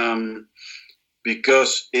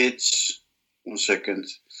 because it's, 1 second,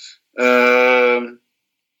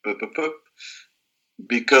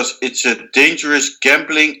 because it's a dangerous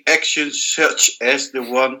gambling action such as the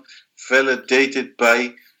one validated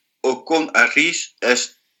by Ocon Arraiz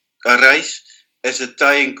as a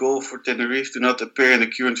tying goal for Tenerife do not appear in the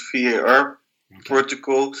current VAR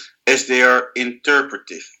protocol as they are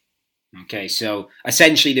interpretive. Okay, so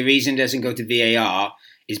essentially the reason it doesn't go to VAR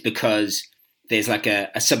is because there's like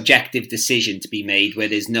a subjective decision to be made where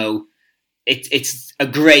there's no... It's a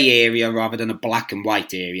grey area rather than a black and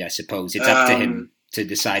white area, I suppose. It's up to him to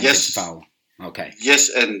decide if it's foul. Okay. Yes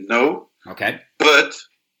and no. Okay. But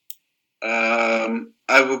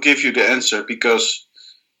I will give you the answer because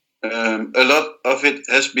a lot of it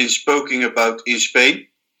has been spoken about in Spain.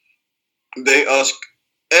 They ask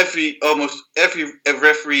almost every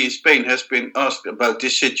referee in Spain has been asked about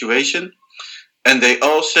this situation, and they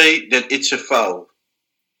all say that it's a foul.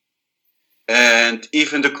 And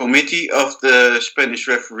even the committee of the Spanish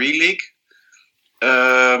Referee League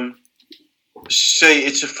say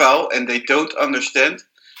it's a foul, and they don't understand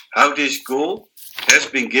how this goal has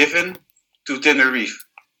been given to Tenerife.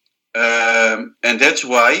 And that's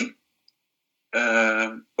why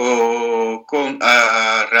Ocon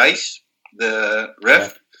Arraiz, the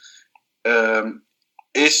ref,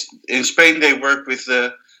 is in Spain. They work with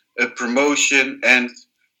a promotion and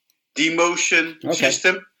demotion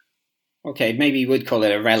system. Okay, maybe you would call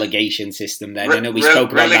it a relegation system then. I know we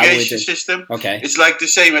spoke about that. Relegation system. Okay, it's like the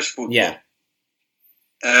same as football. Yeah.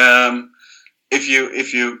 If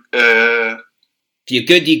you're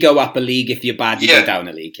good, you go up a league. If you're bad, you go down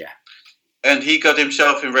a league. Yeah. And he got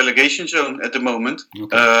himself in relegation zone at the moment.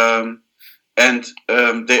 Okay. And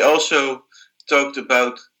they also talked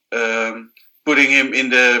about putting him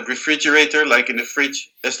in the refrigerator, like in the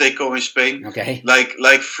fridge, as they call in Spain. Okay.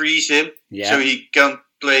 Like freeze him, so he can't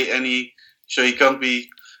play any so he can't be.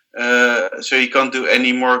 So he can't do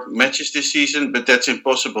any more matches this season, but that's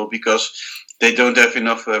impossible because they don't have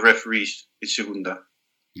enough referees in Segunda.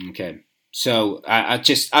 Okay. So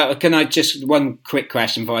can I just one quick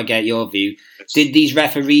question before I get your view? Yes. Did these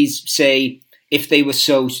referees say if they were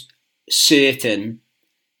so certain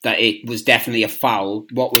that it was definitely a foul,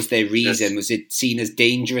 what was their reason? Yes. Was it seen as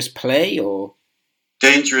dangerous play or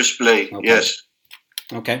dangerous play? Okay. Yes.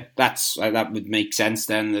 Okay, that would make sense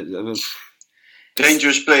then.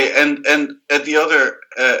 Dangerous play, and at the other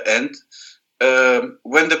end,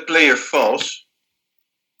 when the player falls,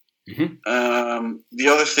 the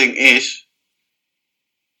other thing is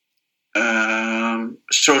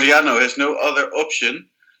Soriano has no other option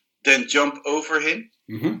than jump over him.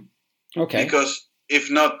 Mm-hmm. Okay. Because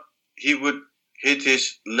if not, he would hit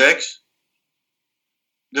his legs.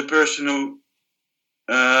 The person who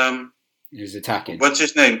is attacking. What's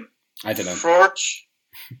his name? I don't know.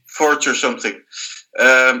 Forge or something.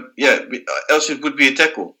 Else it would be a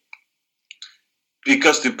tackle.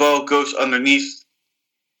 Because the ball goes underneath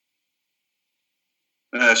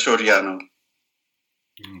Soriano.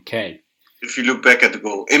 Okay. If you look back at the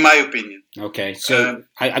goal, in my opinion. Okay, so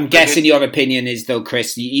I'm guessing your opinion is, though,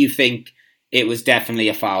 Chris, you think it was definitely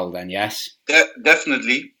a foul then, yes?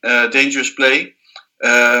 Definitely. Dangerous play.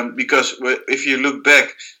 Because if you look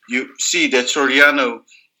back, you see that Soriano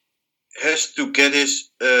has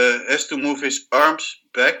to move his arms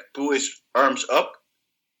back, pull his arms up,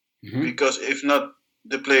 because if not,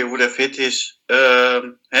 the player would have hit his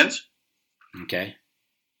hands. Okay.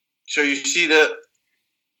 So you see that,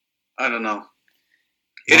 I don't know.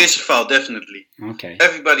 It is a foul, definitely. Okay.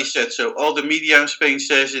 Everybody said so. All the media in Spain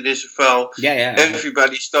says it is a foul. Yeah.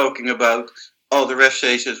 Everybody's talking about. All the refs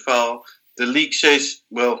say it's a foul. The league says,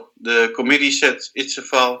 the committee says it's a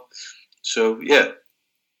foul. So yeah.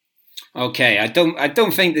 Okay, I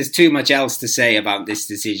don't think there's too much else to say about this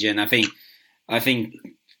decision. I think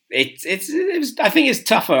it's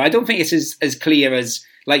tougher. I don't think it's as clear as,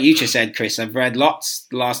 like you just said, Chris. I've read lots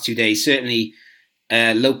the last 2 days. Certainly,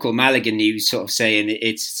 local Malaga news sort of saying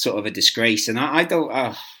it's sort of a disgrace, and I don't.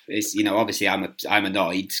 It's obviously I'm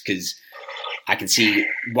annoyed because I can see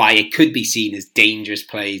why it could be seen as dangerous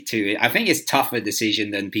play too. I think it's tougher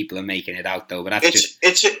decision than people are making it out, though. But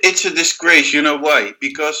it's a disgrace. You know why?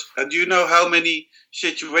 Because do you know how many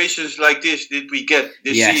situations like this did we get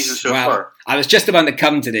this season so far? I was just about to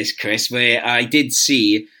come to this, Chris, where I did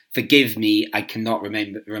see. Forgive me, I cannot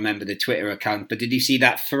remember the Twitter account, but did you see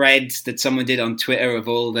that thread that someone did on Twitter of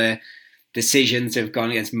all the decisions that have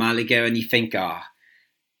gone against Malaga? And you think, I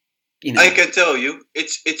can tell you,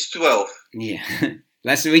 it's 12. Yeah,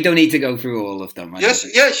 we don't need to go through all of them. Yes,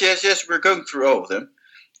 we're going through all of them.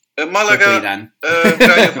 Malaga,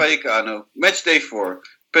 Rayo Vallecano, match day 4,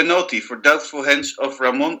 penalty for doubtful hands of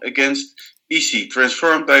Ramon against Isi,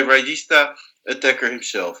 transformed by Rayista attacker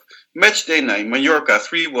himself. Match day 9, Mallorca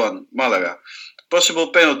 3-1, Malaga.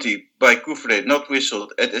 Possible penalty by Cufre, not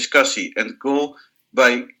whistled at Escassi, and goal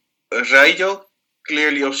by Rayo,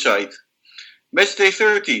 clearly offside. Match day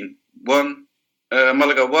 13,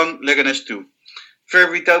 Malaga 1, Leganés 2.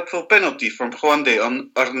 Very doubtful penalty from Juan de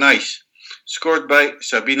on Arnaiz, scored by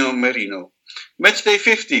Sabino Merino. Match day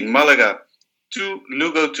 15, Malaga 2,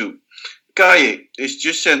 Lugo 2. Calle is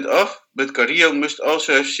just sent off, but Carrillo must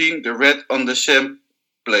also have seen the red on the Sam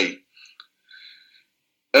play.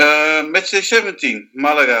 Matchday 17,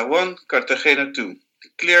 Malaga 1, Cartagena 2.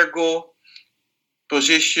 Clear goal,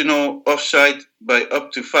 positional offside by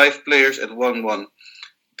up to 5 players at 1-1.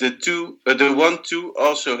 The 1-2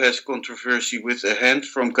 also has controversy with a hand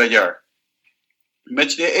from Gallar.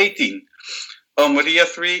 Matchday 18, Almeria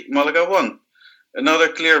 3, Malaga 1. Another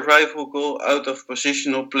clear rival goal out of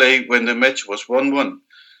positional play when the match was 1-1.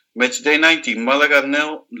 Matchday 19, Malaga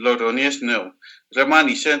 0, Logroñés 0.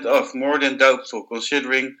 Ramani sent off, more than doubtful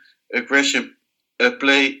considering aggression, a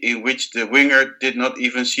play in which the winger did not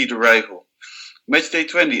even see the rival. Matchday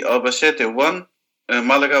 20, Albacete 1,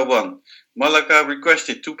 Malaga 1. Malaga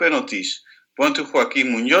requested 2 penalties, one to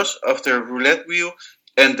Joaquín Muñoz after a roulette wheel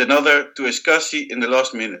and another to Escassi in the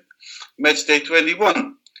last minute. Matchday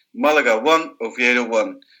 21, Malaga 1, Oviedo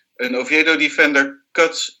 1. An Oviedo defender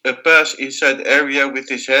cuts a pass inside the area with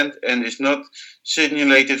his hand and is not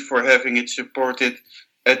simulated for having it supported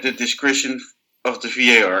at the discretion of the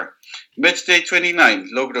VAR. Matchday 29,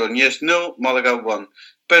 Logroñés 0, Malaga 1.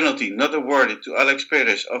 Penalty not awarded to Alex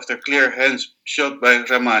Perez after clear hands shot by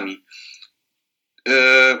Ramani.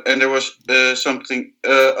 And there was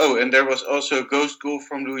and there was also a ghost goal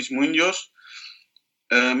from Luis Muñoz.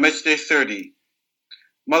 Matchday 30.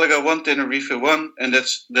 Malaga 1, Tenerife 1, and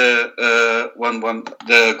that's the 1-1,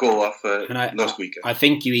 the goal of last weekend. I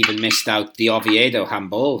think you even missed out the Oviedo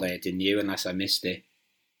handball there, didn't you? Unless I missed it.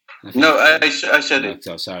 No, I said it.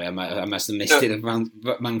 Oh, sorry, I must have missed it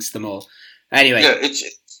amongst them all. Anyway, yeah,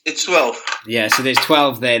 it's 12. Yeah, so there's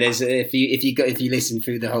 12 there. There's if you listen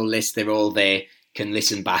through the whole list, they're all there. Can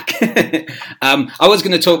listen back. I was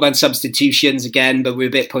going to talk about substitutions again, but we're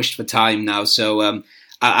a bit pushed for time now, so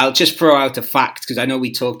I'll just throw out a fact because I know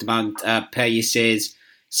we talked about Pellicer's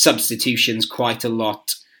substitutions quite a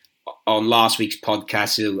lot on last week's podcast.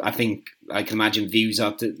 So I think I can imagine views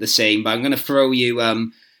are the same, but I'm going to throw you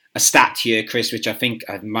a stat here, Chris, which I think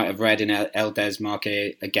I might have read in El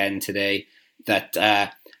Desmarque again today,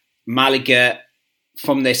 that Malaga,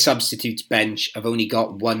 from their substitutes bench, have only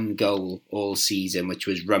got one goal all season, which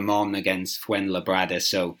was Ramon against Fuenlabrada.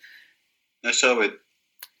 So I saw it.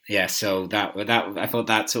 Yeah, so that I thought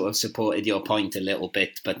that sort of supported your point a little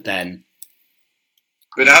bit, but then.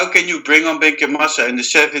 But how can you bring on Benkhemassa in the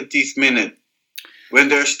 70th minute when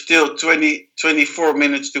there's still 24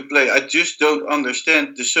 minutes to play? I just don't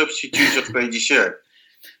understand the substitutes of Pellicer.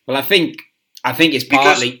 Well, I think it's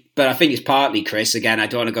partly, Chris. Again, I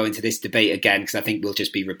don't want to go into this debate again because I think we'll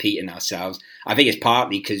just be repeating ourselves. I think it's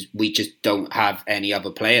partly because we just don't have any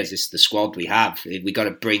other players. It's the squad we have. We got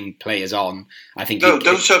to bring players on. I think. No,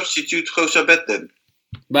 don't substitute Josabet then.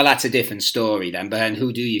 Well, that's a different story then. But then,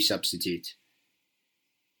 who do you substitute?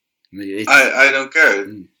 I don't care.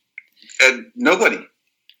 Nobody.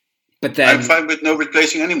 But then I'm fine with no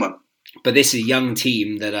replacing anyone. But this is a young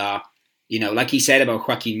team that are. You know, like he said about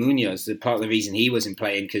Joaquin Munoz, part of the reason he wasn't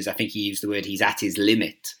playing, because I think he used the word he's at his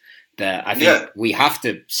limit. That I think we have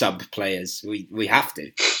to sub players. We have to.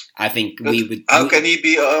 I think we would. How can he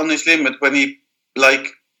be on his limit when he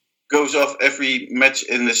goes off every match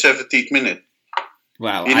in the 70th minute?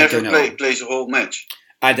 Well, he never plays a whole match.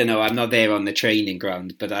 I don't know. I'm not there on the training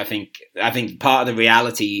ground, but I think part of the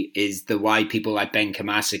reality is the why people like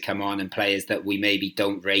Benkhemassa come on and players that we maybe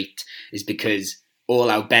don't rate is because all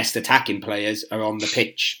our best attacking players are on the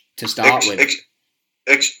pitch to start with.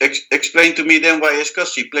 Explain to me then why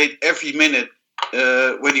Escassi played every minute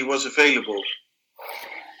when he was available.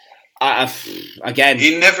 Again,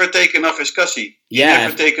 he never taken off Escassi. He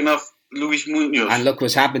never taken off Luis Munoz. And look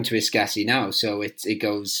what's happened to Escassi now. So it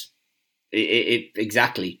goes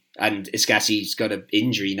exactly. And Escassi's got an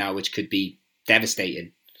injury now, which could be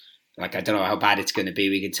devastating. I don't know how bad it's going to be.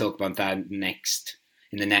 We can talk about that in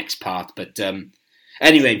the next part, but.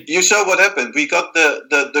 Anyway, you saw what happened. We got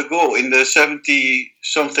the goal in the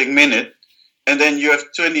 70-something minute, and then you have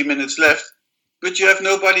 20 minutes left, but you have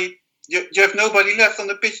nobody. You have nobody left on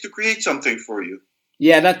the pitch to create something for you.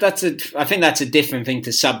 Yeah, I think that's a different thing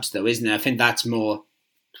to subs, though, isn't it? I think that's more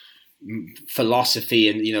philosophy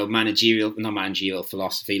and not managerial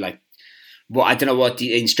philosophy. Like, I don't know what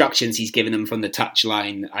the instructions he's given them from the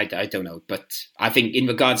touchline. I don't know, but I think in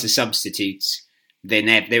regards to substitutes.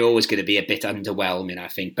 They're always going to be a bit underwhelming, I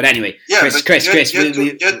think. But anyway, Chris.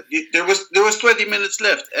 There was 20 minutes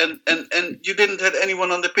left, and you didn't have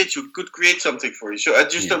anyone on the pitch who could create something for you. So I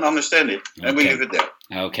just don't understand it, and we leave it there.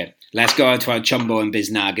 Okay, let's go on to our Chumbo and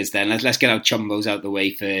Biznagas then. Let's get our Chumbos out the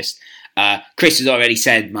way first. Chris has already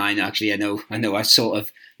said mine. Actually, I know. I sort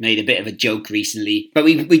of made a bit of a joke recently, but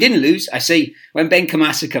we didn't lose. I say when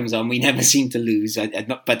Benkhemassa comes on, we never seem to lose.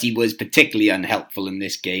 But he was particularly unhelpful in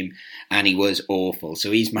this game, and he was awful. So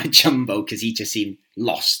he's my Chumbo because he just seemed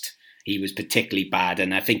lost. He was particularly bad,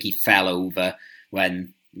 and I think he fell over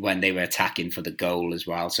when they were attacking for the goal as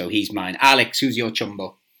well. So he's mine. Alex, who's your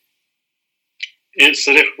Chumbo? It's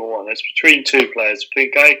a difficult one. It's between two players,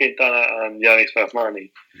 between Guy Quintana and Yannis Rahmani.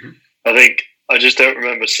 Mm-hmm. I think I just don't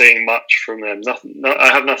remember seeing much from them. I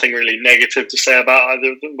have nothing really negative to say about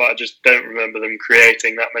either of them, but I just don't remember them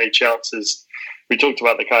creating that many chances. We talked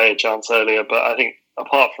about the Kaya chance earlier, but I think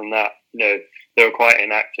apart from that, they were quite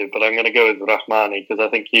inactive. But I'm going to go with Rahmani because I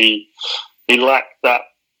think he lacked that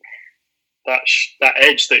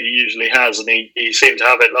edge that he usually has, and he seemed to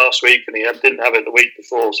have it last week, and he didn't have it the week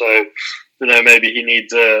before. So maybe he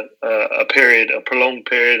needs a prolonged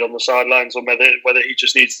period on the sidelines, or whether he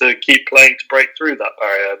just needs to keep playing to break through that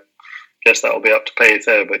barrier. I guess that will be up to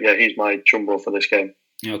Pellicer, but yeah, he's my Chumbo for this game.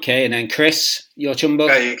 Okay, and then Chris, your Chumbo?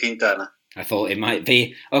 Guy Quintana. I thought it might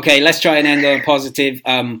be. Okay, let's try and end on a positive.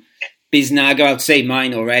 Biznaga, I'll say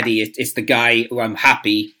mine already. It's the guy who I'm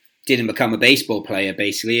happy didn't become a baseball player,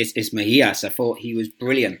 basically. It's Mejias. I thought he was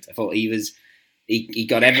brilliant. I thought he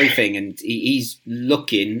got everything, and he's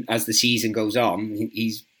looking, as the season goes on,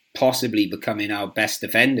 he's possibly becoming our best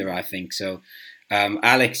defender, I think. So,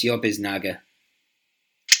 Alex, your Biznaga.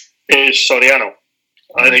 It's Soriano.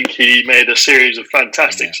 I think he made a series of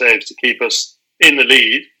fantastic saves to keep us in the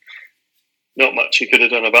lead. Not much he could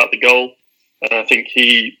have done about the goal. And I think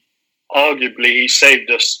he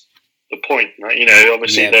saved us the point.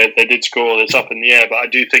 Obviously they did score, it's up in the air, but I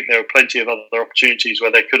do think there were plenty of other opportunities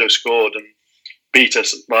where they could have scored and beat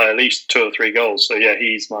us by at least 2 or 3 goals. So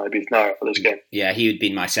he's my Bithnara for this game. Yeah, he would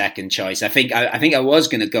be my second choice. I think I was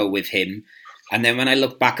going to go with him, and then when I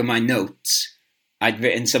look back at my notes, I'd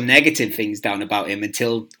written some negative things down about him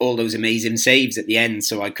until all those amazing saves at the end.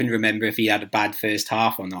 So I couldn't remember if he had a bad first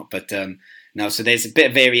half or not. But no, so there's a bit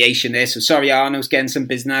of variation there. So sorry, Arno's getting some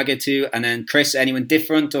Biznaga too, and then Chris, anyone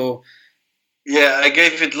different or? Yeah, I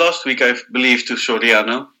gave it last week, I believe, to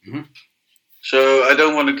Soriano. Mm-hmm. So I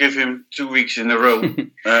don't want to give him 2 weeks in a row.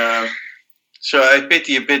 So I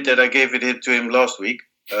pity a bit that I gave it to him last week.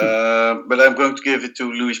 But I'm going to give it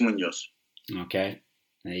to Luis Munoz. Okay,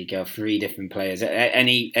 there you go. 3 different players.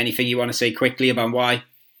 Anything you want to say quickly about why?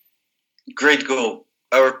 Great goal.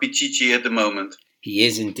 Our Pichichi at the moment. He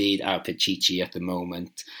is indeed our Pichichi at the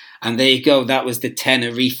moment. And there you go. That was the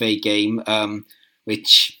Tenerife game,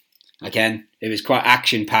 which, again, it was quite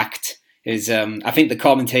action-packed. I think the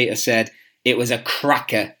commentator said it was a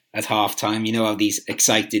cracker at halftime. You know how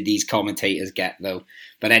excited these commentators get, though.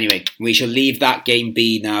 But anyway, we shall leave that game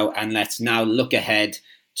be now, and let's now look ahead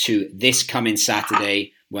to this coming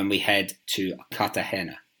Saturday when we head to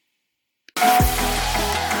Cartagena.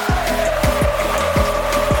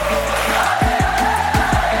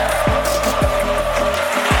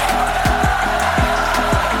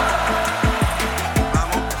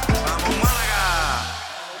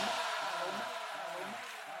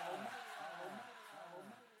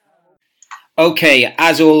 Okay,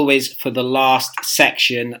 as always, for the last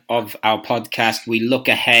section of our podcast, we look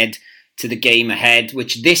ahead to the game ahead,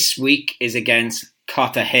 which this week is against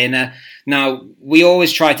Cartagena. Now, we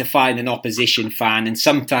always try to find an opposition fan, and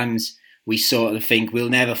sometimes we sort of think we'll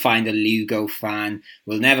never find a Lugo fan,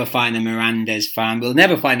 we'll never find a Mirandes fan, we'll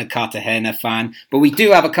never find a Cartagena fan, but we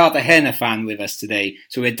do have a Cartagena fan with us today,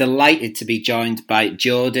 so we're delighted to be joined by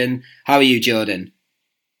Jordan. How are you, Jordan?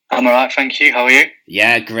 I'm all right, thank you. How are you?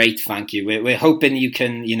 Yeah, great, thank you. We're hoping you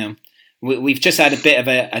can, we've just had a bit of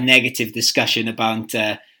a negative discussion about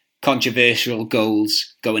controversial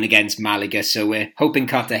goals going against Malaga, so we're hoping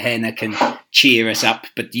Cartagena can cheer us up,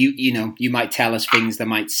 but you might tell us things that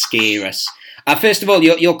might scare us. First of all,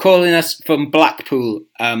 you're calling us from Blackpool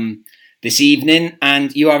this evening,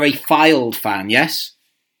 and you are a Fylde fan, yes?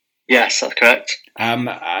 Yes, that's correct.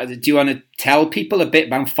 Do you want to tell people a bit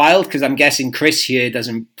about Fylde? Because I'm guessing Chris here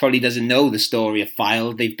probably doesn't know the story of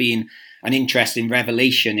Fylde. They've been an interesting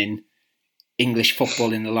revelation in English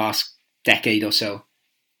football in the last decade or so.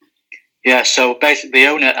 Yeah, so basically the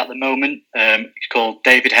owner at the moment is called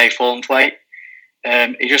David Hay-Thornthwaite.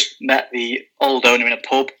 He just met the old owner in a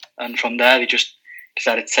pub, and from there he just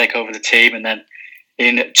decided to take over the team. And then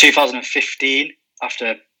in 2015,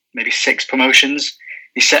 after maybe 6 promotions,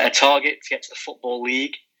 he set a target to get to the Football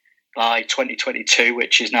League by 2022,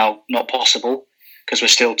 which is now not possible because we're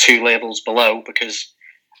still 2 levels below, because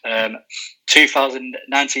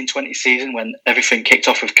 2019-20 season, when everything kicked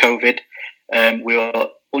off with COVID, we were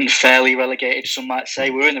unfairly relegated, some might say.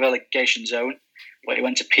 We were in the relegation zone, but it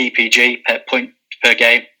went to PPG, per point per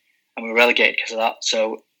game, and we were relegated because of that.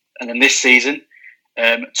 So, and then this season,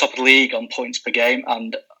 top of the league on points per game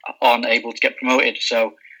and aren't able to get promoted.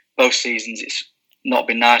 So both seasons it's not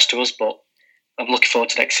been nice to us, but I'm looking forward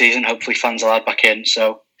to next season. Hopefully fans will add back in.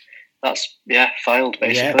 So that's, Fylde,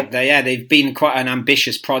 basically. Yeah, they've been quite an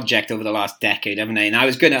ambitious project over the last decade, haven't they? And I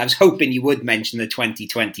was hoping you would mention the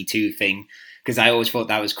 2022 thing, because I always thought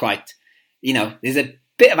that was quite, there's a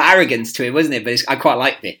bit of arrogance to it, wasn't it? But I quite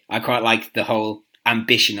liked it. I quite liked the whole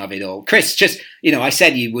ambition of it all. Chris, just, I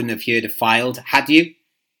said you wouldn't have heard of Fylde, had you?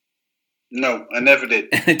 No, I never did.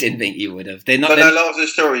 I didn't think you would have. I love the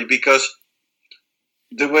story because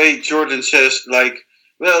the way Jordan says,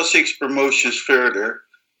 6 promotions further,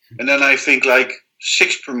 and then I think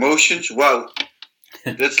 6 promotions, wow,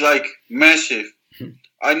 that's massive.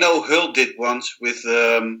 I know Hull did once with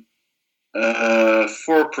 4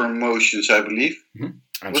 promotions, I believe.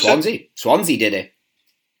 Mm-hmm. And Swansea did it.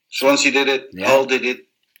 Swansea did it. Yeah. Hull did it.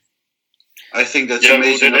 I think that's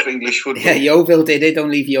amazing of English football. Yeah, Yeovil did it.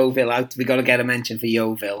 Don't leave Yeovil out. We got to get a mention for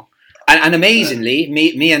Yeovil. And amazingly,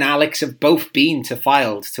 me and Alex have both been to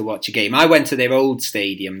Fylde to watch a game. I went to their old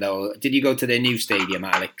stadium, though. Did you go to their new stadium,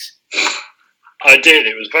 Alex? I did.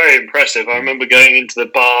 It was very impressive. I remember going into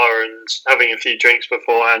the bar and having a few drinks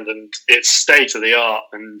beforehand, and it's state of the art.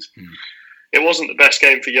 And it wasn't the best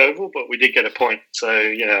game for Yeovil, but we did get a point. So,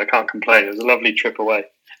 I can't complain. It was a lovely trip away.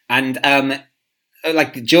 And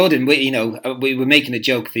like Jordan, we were making a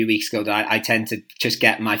joke a few weeks ago that I tend to just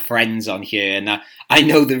get my friends on here, and I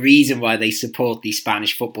know the reason why they support these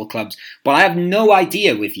Spanish football clubs, but I have no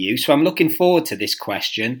idea with you, so I'm looking forward to this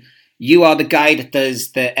question. You are the guy that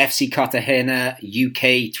does the FC Cartagena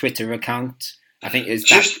UK Twitter account. I think is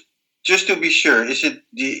just to be sure, is it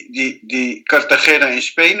the Cartagena in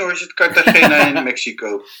Spain or is it Cartagena in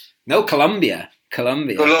Mexico? No, Colombia.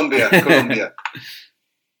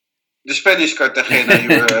 The Spanish Cartagena you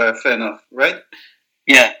were a fan of, right?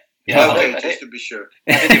 Yeah. Okay, just to be sure.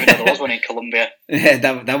 I didn't even know there was one in Colombia. Yeah,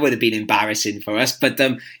 that would have been embarrassing for us. But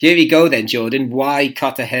here we go then, Jordan. Why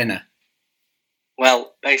Cartagena?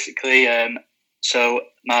 Well, basically, so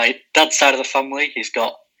my dad's side of the family, he's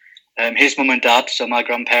got his mum and dad, so my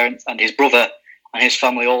grandparents and his brother and his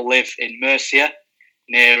family all live in Murcia,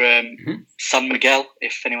 near San Miguel,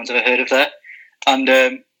 if anyone's ever heard of that.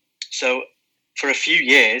 And so for a few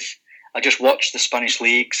years, I just watched the Spanish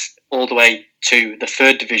leagues all the way to the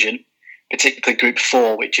third division, particularly Group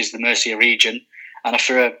 4, which is the Murcia region. And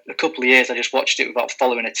for a couple of years, I just watched it without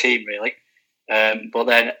following a team, really. But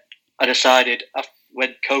then I decided,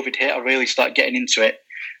 when COVID hit, I really started getting into it.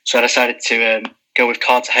 So I decided to go with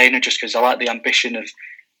Cartagena just because I like the ambition of,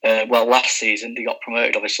 last season, they got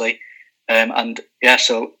promoted, obviously.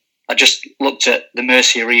 So I just looked at the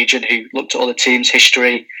Murcia region, who looked at all the teams'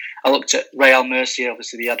 history. I looked at Real Murcia,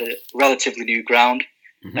 obviously they had a relatively new ground,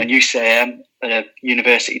 and UCAM, a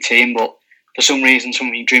university team, but for some reason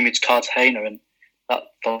something drew me to Cartagena, and that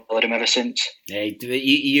followed him ever since. Hey,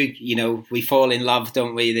 we fall in love,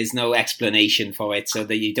 don't we? There's no explanation for it, so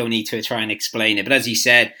that you don't need to try and explain it. But as you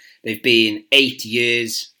said, they've been 8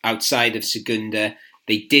 years outside of Segunda.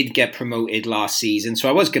 They did get promoted last season. So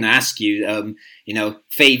I was going to ask you,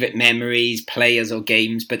 favourite memories, players or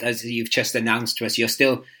games, but as you've just announced to us, you're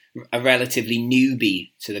still a relatively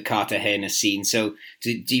newbie to the Cartagena scene. So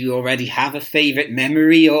do you already have a favourite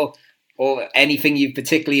memory or anything you've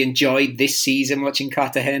particularly enjoyed this season watching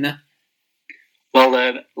Cartagena?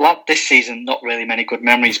 Well, this season, not really many good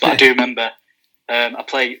memories, but I do remember I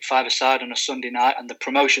played five-a-side on a Sunday night, and the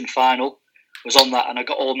promotion final was on that, and I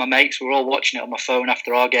got all my mates, we were all watching it on my phone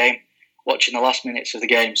after our game, watching the last minutes of the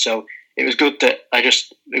game. So it was good that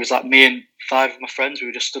it was like me and 5 of my friends, we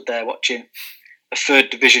were just stood there watching a third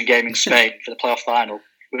division game in Spain for the playoff final.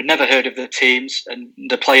 We'd never heard of the teams and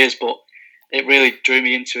the players, but it really drew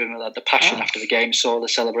me into them, the passion after the game, saw the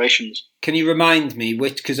celebrations. Can you remind me,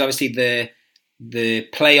 because obviously the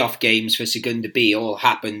playoff games for Segunda B all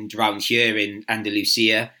happened around here in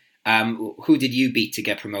Andalusia. Who did you beat to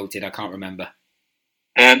get promoted? I can't remember.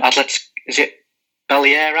 Is it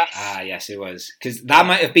Baleares? Ah, yes, it was. Because that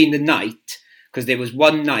might have been the night, because there was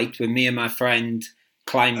one night when me and my friend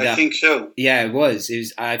climbed up. I think so. Yeah, it was.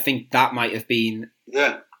 I think that might have been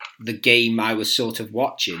the game I was sort of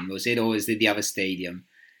watching, was it? Or was it the other stadium?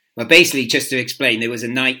 Well, basically, just to explain, there was a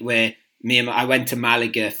night where I went to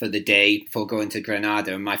Malaga for the day before going to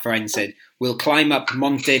Granada, and my friend said, we'll climb up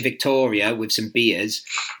Monte Victoria with some beers,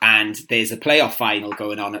 and there's a playoff final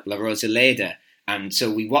going on at La Rosaleda. And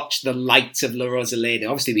so we watched the lights of La Rosaleda.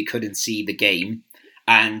 Obviously, we couldn't see the game.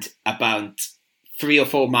 And about 3 or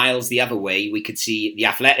 4 miles the other way, we could see the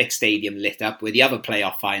Athletic Stadium lit up where the other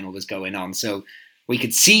playoff final was going on. So we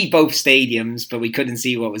could see both stadiums, but we couldn't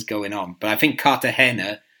see what was going on. But I think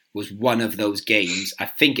Cartagena was one of those games. I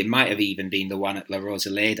think it might have even been the one at La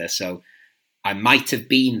Rosaleda. So I might have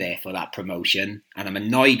been there for that promotion, and I'm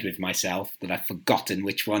annoyed with myself that I've forgotten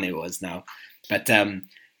which one it was now. But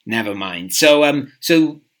never mind. So when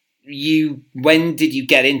did you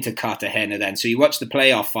get into Cartagena then? So you watched the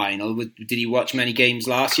playoff final. Did you watch many games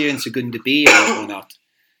last year in Segunda B or not?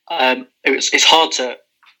 It's hard to.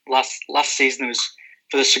 Last season, it was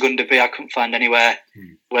for the Segunda B. I couldn't find anywhere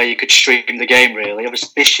where you could stream the game. Really,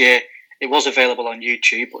 this year it was available on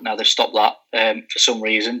YouTube, but now they've stopped that for some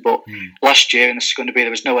reason. But last year in the Segunda B, there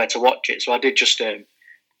was nowhere to watch it, so I did just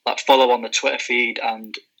follow on the Twitter feed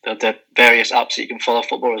and the various apps that you can follow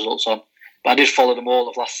football results on. But I did follow them all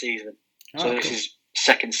of last season, so this is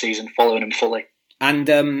second season following them fully. And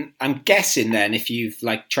I'm guessing then, if you've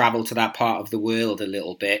travelled to that part of the world a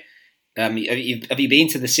little bit, have you been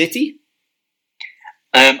to the city?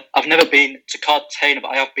 I've never been to Cartagena, but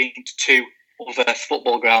I have been to 2 other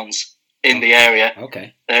football grounds in the area.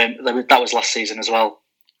 Okay. That was last season as well.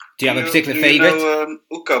 Do you have a particular favourite?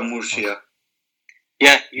 UCAM Murcia.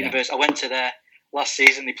 Yeah, University. I went to there last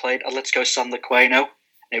season. They played Atletico San Luqueño.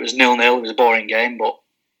 It was 0-0. It was a boring game, but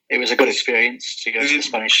it was a good experience to go to the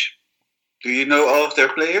Spanish. Do you know all of their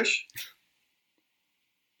players?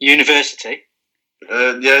 University?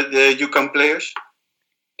 The UCAM players.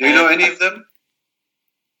 Do you know any of them?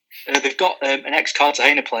 They've got an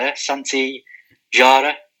ex-Cartagena player, Santi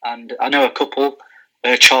Jara, and I know a couple,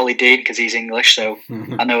 Charlie Dean, because he's English, so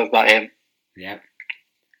I know about him. Yeah.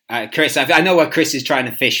 Chris, I know what Chris is trying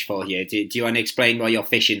to fish for here. Do you want to explain what you're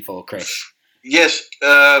fishing for, Chris? Yes.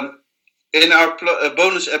 In our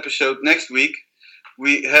bonus episode next week,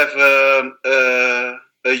 we have a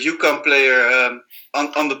UConn player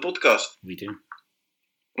on the podcast. We do.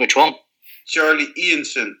 Which one? Charlie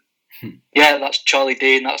Ianson. Yeah, that's Charlie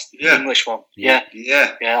Dean. That's the English one. Yeah.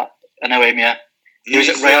 I know him. Yeah, he was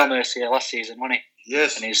at Real Murcia last season, wasn't he?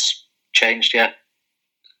 Yes. And he's changed. Yeah.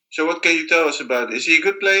 So what can you tell us about it? Is he a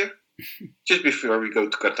good player? Just before we go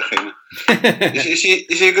to Cartagena, is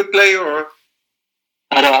he a good player or?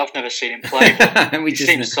 I've never seen him play. He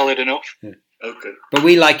seems solid enough. Yeah. Okay. But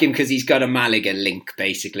we like him because he's got a Malaga link,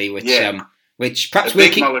 basically, which perhaps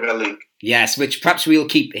we'll keep. Malaga link. Yes, which perhaps we'll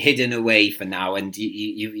keep hidden away for now, and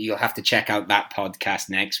you'll have to check out that podcast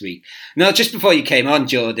next week. No, just before you came on,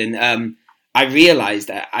 Jordan, I realised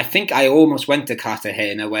that I think I almost went to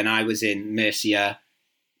Cartagena when I was in Murcia,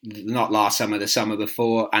 not last summer, the summer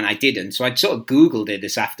before, and I didn't. So I sort of Googled it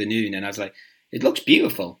this afternoon, and I was like, it looks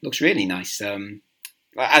beautiful, looks really nice.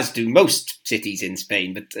 As do most cities in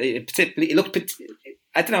Spain, but it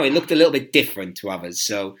looked a little bit different to others.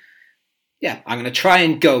 So, yeah, I'm going to try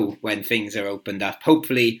and go when things are opened up.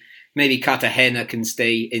 Hopefully, maybe Cartagena can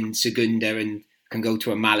stay in Segunda and can go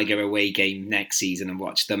to a Malaga away game next season and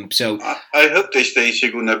watch them. So I hope they stay in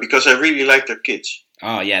Segunda because I really like their kits.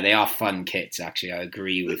 Oh, yeah, they are fun kits, actually. I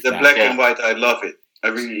agree with that. The black and white, I love it. I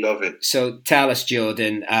really love it. So tell us,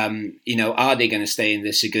 Jordan, are they going to stay in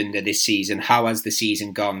the Segunda this season? How has the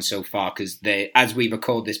season gone so far? Because as we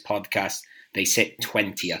record this podcast, they sit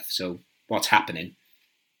 20th. So what's happening?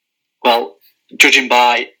 Well, judging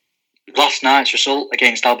by last night's result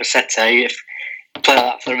against Albacete, if we play like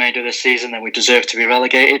that for the remainder of the season, then we deserve to be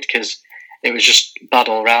relegated because it was just bad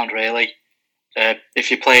all round, really. If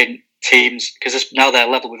you're playing teams, because now they're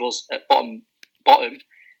level with us at bottom,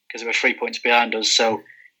 because they were 3 points behind us. So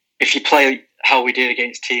if you play how we did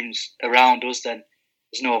against teams around us, then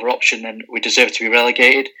there's no other option. Then we deserve to be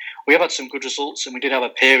relegated. We have had some good results, and we did have a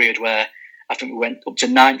period where I think we went up to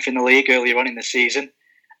 9th in the league earlier on in the season.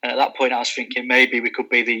 And at that point, I was thinking maybe we could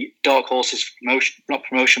be the dark horses for promotion, not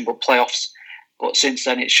promotion, but playoffs. But since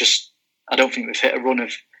then, it's just, I don't think we've hit a run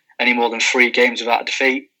of any more than 3 games without a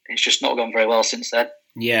defeat. It's just not gone very well since then.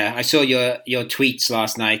 Yeah, I saw your tweets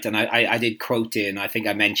last night, and I did quote it, and I think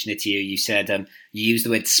I mentioned it to you. You said you used the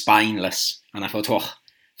word spineless, and I thought,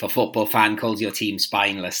 if a football fan calls your team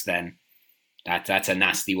spineless, then that's a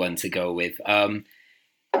nasty one to go with.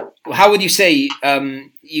 How would you say?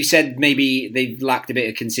 You said maybe they've lacked a bit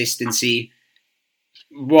of consistency.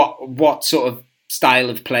 What sort of style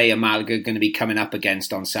of play are Malaga going to be coming up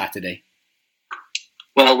against on Saturday?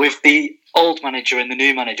 Well, with the old manager and the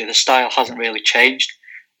new manager, the style hasn't really changed.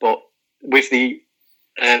 But with the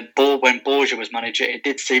when Borja was manager, it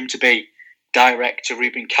did seem to be direct to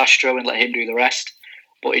Ruben Castro and let him do the rest.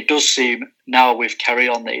 But it does seem now with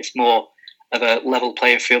Carrion that it's more of a level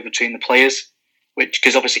playing field between the players,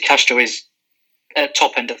 because obviously Castro is at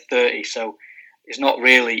top end at 30, so he's not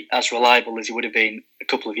really as reliable as he would have been a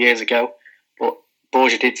couple of years ago. But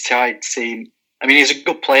Borja did try to seem, he's a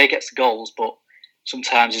good player, gets the goals, but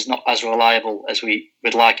sometimes he's not as reliable as we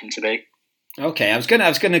would like him to be. Okay, I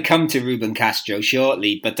was gonna come to Ruben Castro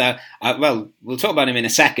shortly, but we'll talk about him in a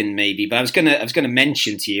second, maybe. But I was gonna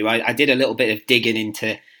mention to you, I did a little bit of digging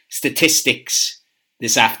into statistics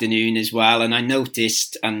this afternoon as well, and I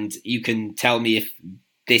noticed, and you can tell me if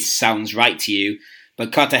this sounds right to you,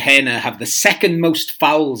 but Cartagena have the second most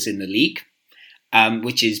fouls in the league,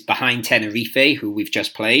 which is behind Tenerife, who we've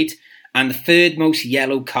just played, and the third most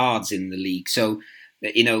yellow cards in the league. So,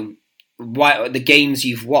 why the games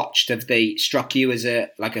you've watched, have they struck you as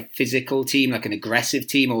a physical team, like an aggressive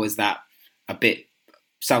team, or is that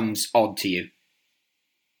sounds odd to you?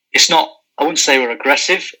 It's not, I wouldn't say we're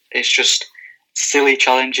aggressive. It's just silly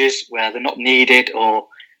challenges where they're not needed or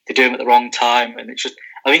they do them at the wrong time. And it's just,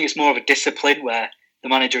 I think it's more of a discipline where the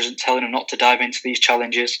manager isn't telling them not to dive into these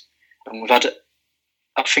challenges. And we've had,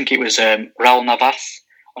 I think it was Raul Navas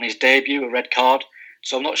on his debut, a red card.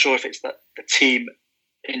 So I'm not sure if it's the team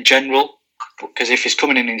in general, because if he's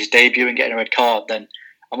coming in his debut and getting a red card, then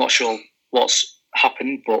I'm not sure what's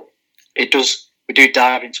happened. But we do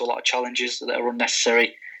dive into a lot of challenges that are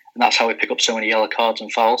unnecessary, and that's how we pick up so many yellow cards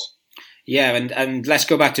and fouls. Yeah, and let's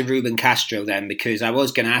go back to Ruben Castro then, because I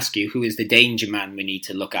was going to ask you who is the danger man we need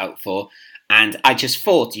to look out for, and I just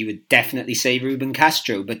thought you would definitely say Ruben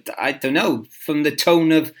Castro, but I don't know, from the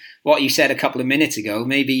tone of what you said a couple of minutes ago,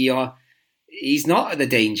 maybe he's not the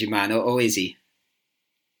danger man, or is he?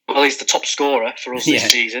 Well, he's the top scorer for us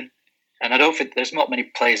this season. And I don't think there's not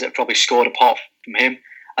many players that have probably scored apart from him.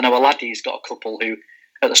 I know Aladdin's got a couple who,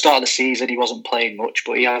 at the start of the season, he wasn't playing much,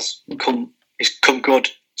 but he's come good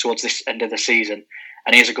towards this end of the season.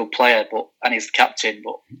 And he's a good player, and he's the captain.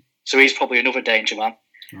 So he's probably another danger man.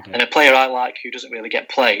 Okay. And a player I like who doesn't really get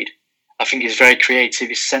played, I think he's very creative.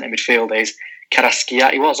 He's centre midfielder. He's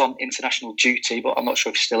Carrasquilla. He was on international duty, but I'm not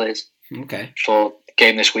sure if he still is. Okay. For the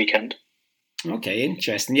game this weekend. Okay,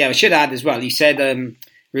 interesting. Yeah, I should add as well, you said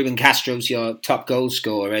Ruben Castro's your top goal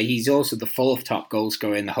scorer. He's also the fourth top goal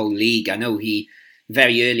scorer in the whole league. I know he,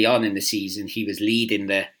 very early on in the season, he was leading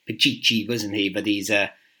the Pichichi, wasn't he? But he's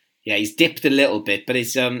dipped a little bit. But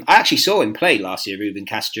I actually saw him play last year, Ruben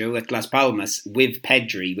Castro, at Las Palmas with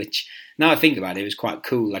Pedri, which, now I think about it, was quite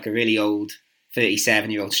cool. Like a really old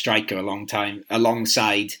 37-year-old striker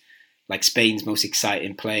alongside like Spain's most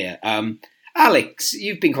exciting player. Alex,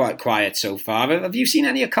 you've been quite quiet so far. Have you seen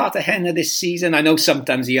any of Cartagena this season? I know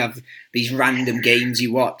sometimes you have these random games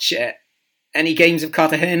you watch. Any games of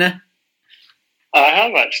Cartagena? I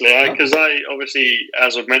have actually, because I obviously,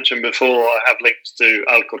 as I've mentioned before, I have links to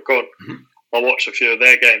Alcorcón. Mm-hmm. I watched a few of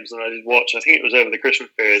their games, and I did watch, I think it was over the Christmas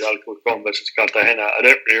period, Alcorcón versus Cartagena. I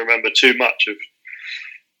don't really remember too much of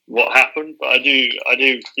what happened, but I do,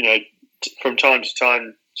 from time to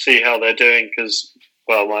time see how they're doing, because,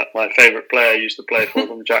 well, my favourite player used to play for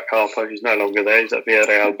them, Jack Harper. He's no longer there. He's at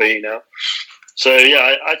Villarreal B now. So,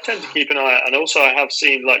 yeah, I tend to keep an eye out. And also I have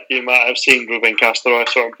seen, like you might have seen Ruben Castro. I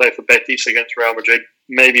saw him play for Betis against Real Madrid,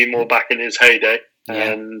 maybe more back in his heyday.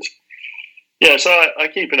 Yeah. And, yeah, so I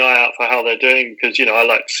keep an eye out for how they're doing because, I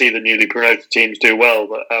like to see the newly promoted teams do well.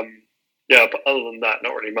 But, but other than that,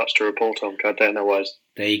 not really much to report on Cartagena-wise.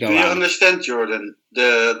 There you go. Do you understand, Jordan,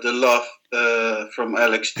 the love from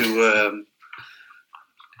Alex to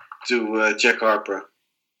Jack Harper?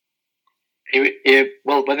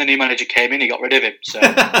 Well, when the new manager came in, he got rid of him. So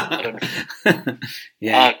I don't know.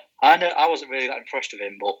 Yeah, I wasn't really that impressed with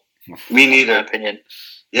him, but me neither. My opinion.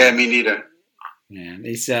 Yeah, me neither. Yeah,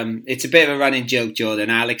 it's a bit of a running joke, Jordan.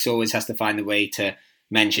 Alex always has to find a way to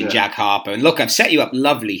mention Jack Harper. And look, I've set you up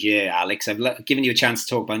lovely here, Alex. I've given you a chance to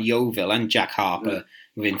talk about Yeovil and Jack Harper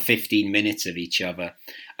within 15 minutes of each other.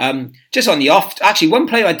 Just on the off, actually, one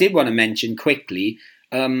player I did want to mention quickly.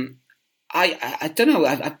 I don't know.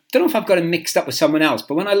 I don't know if I've got him mixed up with someone else,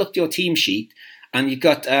 but when I looked at your team sheet and you've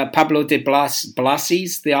got Pablo de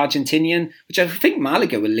Blasis, the Argentinian, which I think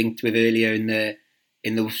Malaga were linked with earlier in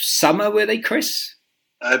the summer, were they, Chris?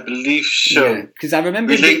 I believe so. Because I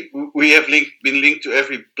remember we have been linked to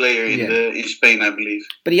every player in Spain, I believe.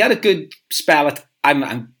 But he had a good spell.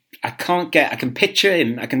 I can picture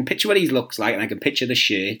him. I can picture what he looks like, and I can picture the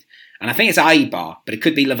shirt. And I think it's Eibar, but it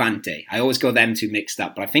could be Levante. I always go them two mixed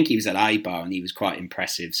up, but I think he was at Eibar and he was quite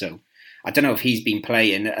impressive. So I don't know if he's been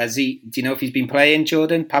playing. Do you know if he's been playing,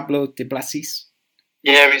 Jordan? Pablo de Blasis?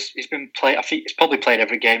 Yeah, he's been playing. I think he's probably played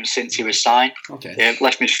every game since he was signed. Okay. Yeah,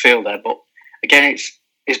 left midfielder. But again,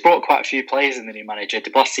 he's brought quite a few players in, the new manager. De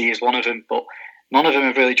Blasi is one of them, but none of them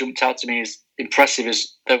have really jumped out to me as impressive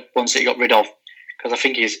as the ones that he got rid of. Because I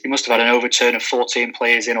think he must have had an overturn of 14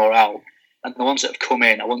 players in or out. And the ones that have come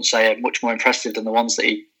in, I wouldn't say are much more impressive than the ones that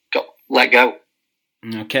he got let go.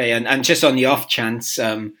 Okay, and just on the off chance,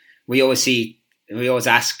 we always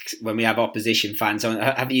ask when we have opposition fans,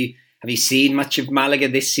 have you seen much of Malaga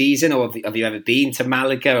this season, or have you ever been to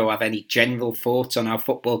Malaga, or have any general thoughts on our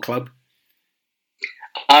football club?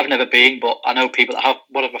 I've never been, but I know people that have.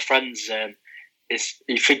 One of my friends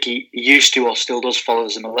he used to or still does follow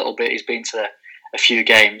them a little bit. He's been to a few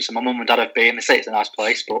games, and my mum and dad have been. They say it's a nice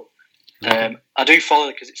place, but I do follow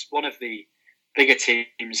it because it's one of the bigger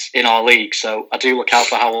teams in our league. So I do look out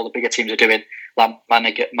for how all the bigger teams are doing, like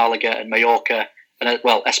Malaga and Mallorca, and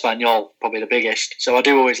Espanyol, probably the biggest. So I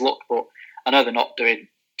do always look, but I know they're not doing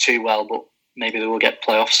too well, but maybe they will get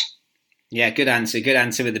playoffs. Yeah, good answer. Good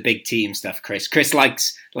answer with the big team stuff, Chris. Chris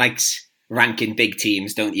likes ranking big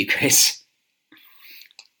teams, don't you, Chris?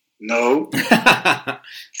 No. I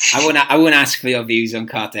won't ask for your views on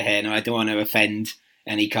Cartagena. I don't want to offend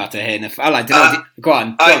any Cartagena. I don't know. Go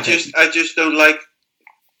on. I just don't like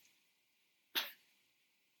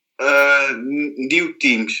new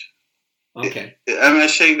teams. Okay. Am I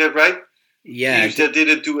saying that right? Yeah. Teams that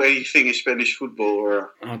didn't do anything in Spanish football,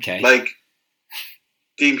 or like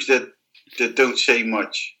teams that don't say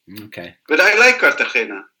much. Okay. But I like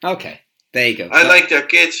Cartagena. Okay. There you go. I like their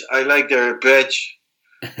kids. I like their badge.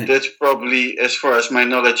 That's probably as far as my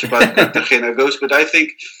knowledge about Cartagena goes. But I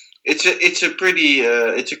think it's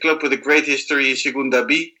a club with a great history in Segunda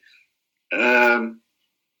B. I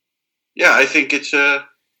think it's a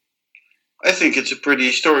pretty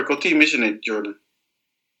historical team, isn't it, Jordan?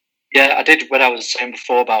 Yeah, I did. When I was saying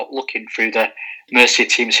before about looking through the Murcia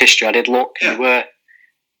team's history, I did look. Yeah.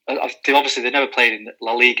 They never played in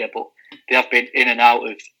La Liga, but they have been in and out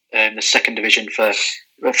of the second division for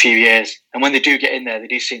a few years. And when they do get in there, they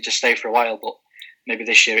do seem to stay for a while. But maybe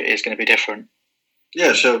this year it is going to be different.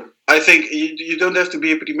 Yeah, so I think you don't have to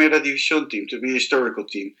be a Primera División team to be a historical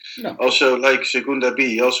team. No. Also, like Segunda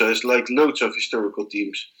B, also has like loads of historical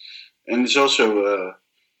teams, and it's also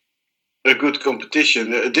a good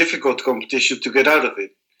competition, a difficult competition to get out of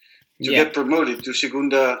it. To get promoted to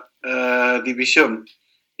Segunda División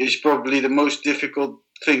is probably the most difficult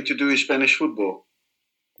thing to do in Spanish football.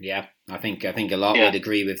 Yeah, I think a lot would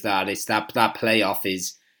agree with that. It's that playoff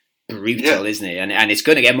is brutal, isn't it? And it's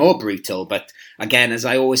going to get more brutal. But again, as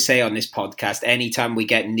I always say on this podcast, anytime we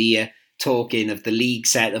get near talking of the league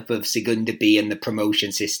setup of Segunda B and the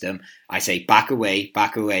promotion system, I say back away.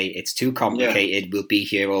 It's too complicated. Yeah. We'll be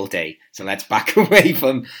here all day. So let's back away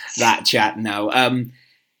from that chat now.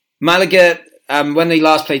 Malaga, when they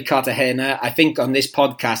last played Cartagena, I think on this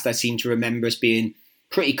podcast I seem to remember us being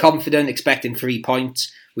pretty confident, expecting 3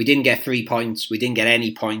 points. We didn't get 3 points. We didn't get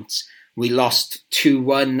any points. We lost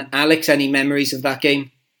 2-1. Alex, any memories of that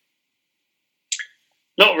game?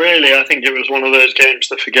 Not really. I think it was one of those games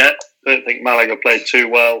to forget. I don't think Malaga played too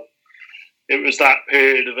well. It was that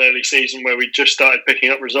period of early season where we just started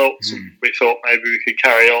picking up results. And we thought maybe we could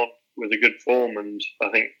carry on with a good form. And I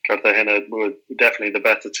think Cartagena were definitely the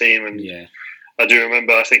better team. And I do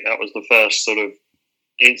remember, I think that was the first sort of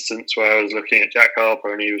instance where I was looking at Jack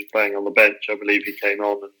Harper and he was playing on the bench. I believe he came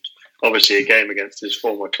on, and obviously a game against his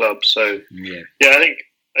former club. So, I think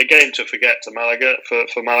a game to forget to Malaga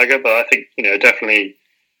for Malaga, but I think, definitely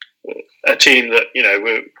a team that,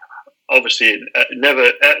 we're obviously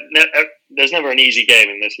there's never an easy game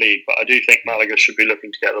in this league, but I do think Malaga should be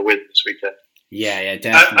looking to get the win this weekend. Yeah,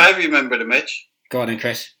 definitely. I remember the match. Go on then,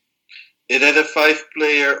 Chris. It had a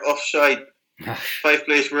 5-player offside. 5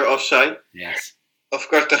 players were offside. Yes. Of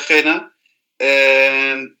Cartagena.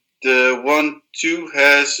 And the 1-2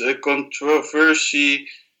 has a controversy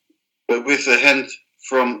with a hand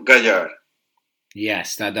from Gallard.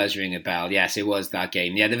 Yes, that does ring a bell. Yes, it was that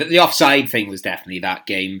game. Yeah, the offside thing was definitely that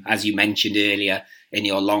game, as you mentioned earlier in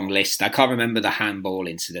your long list. I can't remember the handball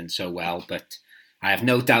incident so well, but I have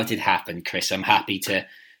no doubt it happened, Chris. I'm happy to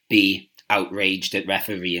be outraged at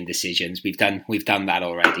refereeing decisions. We've done that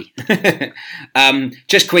already.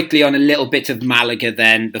 Just quickly on a little bit of Malaga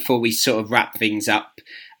then, before we sort of wrap things up.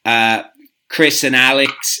 Chris and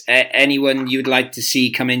Alex, anyone you'd like to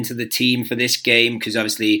see come into the team for this game? Because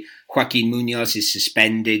obviously Joaquin Munoz is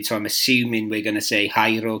suspended, so I'm assuming we're going to say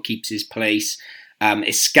Jairo keeps his place.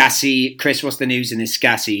 Escassi, Chris, what's the news in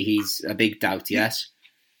Escassi? He's a big doubt, yes?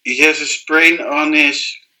 He has a sprain on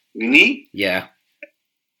his knee. Yeah.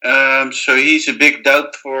 So he's a big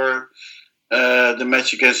doubt for the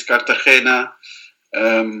match against Cartagena.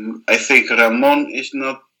 I think Ramon is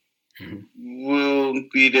not will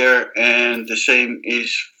be there, and the same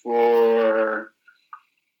is for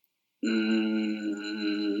I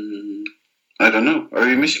don't know. Are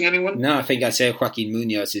you missing anyone? No, I think I'd say Joaquin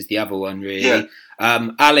Munoz is the other one, really. Yeah.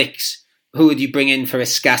 Alex, who would you bring in for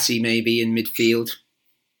Escassi maybe in midfield?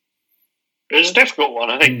 It's a difficult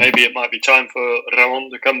one. I think maybe it might be time for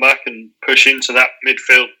Ramon to come back and push into that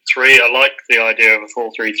midfield 3. I like the idea of a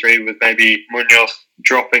 4-3-3 with maybe Munoz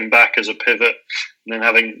dropping back as a pivot and then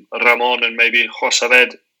having Ramon and maybe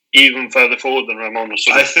Josabed even further forward than Ramon.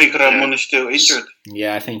 I think Ramon is still injured.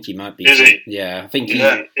 Yeah, I think he might be. Is he? Yeah, I think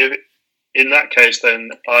in that case, then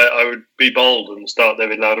I would be bold and start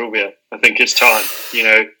David La Rubia. I think it's time.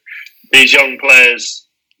 These young players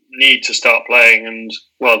need to start playing, and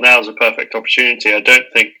now's a perfect opportunity. I don't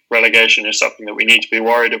think relegation is something that we need to be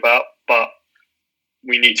worried about, but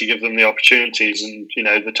we need to give them the opportunities, and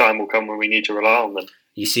the time will come when we need to rely on them.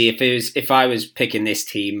 You see, if I was picking this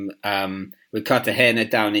team with Cartagena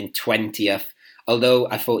down in 20th, although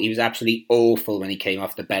I thought he was absolutely awful when he came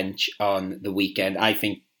off the bench on the weekend, I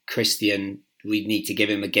think Christian, we need to give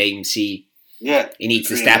him a game. He needs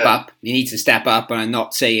to step up. He needs to step up, and I'm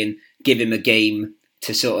not saying give him a game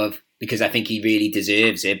to sort of, because I think he really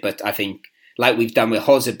deserves it, but I think like we've done with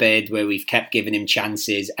Josabed, where we've kept giving him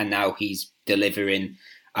chances and now he's delivering,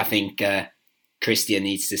 I think Christian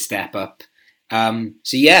needs to step up.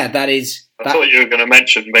 That is... I thought you were going to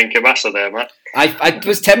mention Benkhemassa there, Matt. I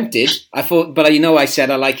was tempted. I thought, but I said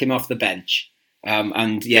I like him off the bench.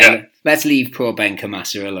 Let's leave poor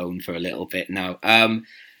Benkhemassa alone for a little bit now.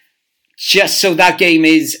 Just so that game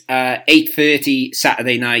is 8:30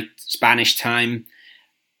 Saturday night, Spanish time.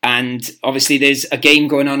 And obviously there's a game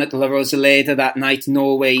going on at La Rosaleda that night,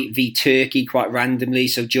 Norway v Turkey, quite randomly.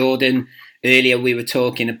 So Jordan, earlier we were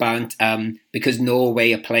talking about, because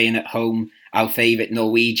Norway are playing at home, our favourite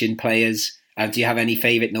Norwegian players. Do you have any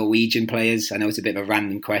favourite Norwegian players? I know it's a bit of a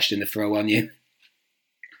random question to throw on you.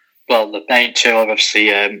 Well, the main two are obviously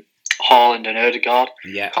Haaland and Ødegaard.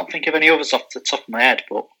 Yeah. I can't think of any others off the top of my head,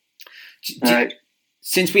 but...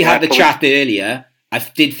 Since we had the chat earlier, I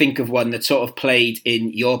did think of one that sort of played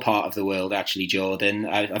in your part of the world, actually, Jordan.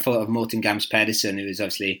 I thought of Morten Gamst Pedersen, who was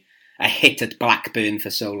obviously a hit at Blackburn for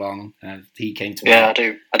so long. He came to... Yeah,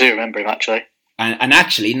 I do remember him, actually. And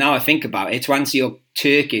actually, now I think about it, to answer your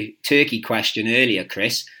Turkey question earlier,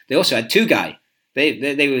 Chris, they also had two guys. They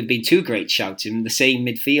would have been two great shouts in the same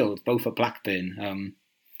midfield, both at Blackburn.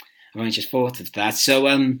 I've only just thought of that. So,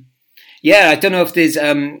 I don't know if there's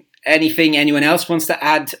anything anyone else wants to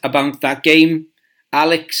add about that game,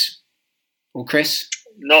 Alex or Chris?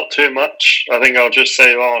 Not too much. I think I'll just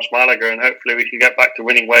say Vamos Malaga, and hopefully we can get back to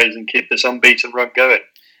winning ways and keep this unbeaten run going.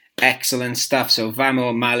 Excellent stuff. So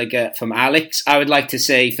Vamos Malaga from Alex. I would like to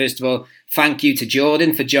say, first of all, thank you to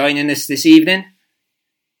Jordan for joining us this evening.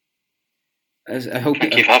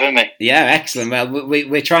 Thank you for having me. Yeah, excellent. Well,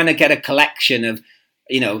 we're trying to get a collection of,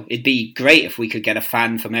 it'd be great if we could get a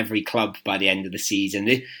fan from every club by the end of the season.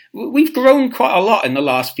 We've grown quite a lot in the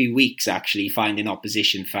last few weeks, actually, finding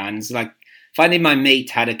opposition fans. Like, finding my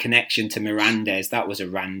mate had a connection to Mirandes, that was a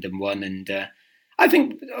random one. And I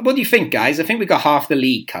think, what do you think, guys? I think we got half the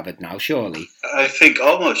league covered now, surely. I think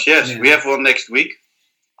almost, yes. Yeah. We have one next week.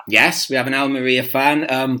 Yes, we have an Almeria fan.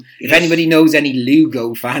 If anybody knows any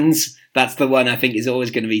Lugo fans, that's the one I think is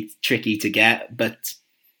always going to be tricky to get. But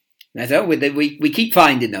I don't know, we keep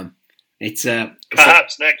finding them. It's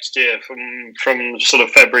perhaps next year, from sort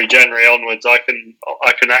of February, January onwards, I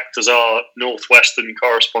can act as our northwestern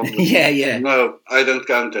correspondent. Yeah. No, I don't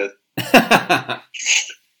count it.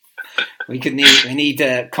 We need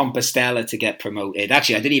Compostela to get promoted.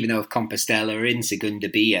 Actually, I didn't even know if Compostela are in Segunda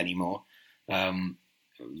B anymore.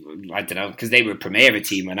 I don't know, because they were a Primera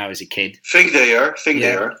team when I was a kid. Think they are.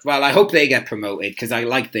 They are. Well, I hope they get promoted because I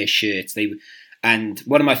like their shirts. And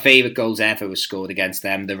one of my favourite goals ever was scored against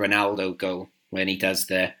them, the Ronaldo goal, when he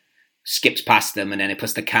skips past them and then it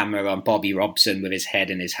puts the camera on Bobby Robson with his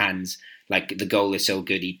head in his hands. Like, the goal is so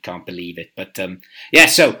good, he can't believe it. But,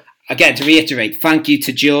 so, again, to reiterate, thank you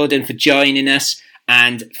to Jordan for joining us,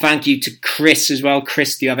 and thank you to Chris as well.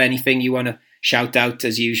 Chris, do you have anything you want to shout out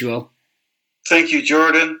as usual? Thank you,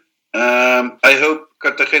 Jordan. I hope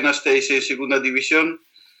Cartagena stays in Segunda División.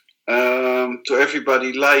 To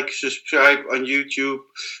everybody, subscribe on YouTube,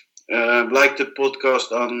 like the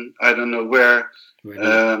podcast on, I don't know where.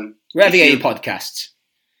 Wherever you get your podcasts.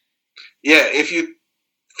 Yeah, if you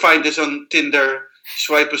find us on Tinder,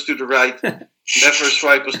 swipe us to the right, never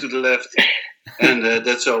swipe us to the left. And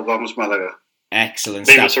that's all, Vamos Malaga. Excellent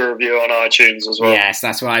Leave stuff. us a review on iTunes as well. Yes,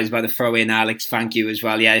 that's what I was about to throw in, Alex. Thank you as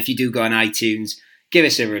well. Yeah, if you do go on iTunes, give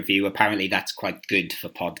us a review. Apparently that's quite good for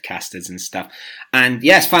podcasters and stuff. And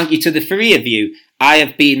yes, thank you to the three of you. I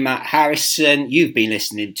have been Matt Harrison. You've been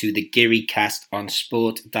listening to the Geary Cast on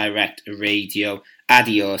Sport Direct Radio.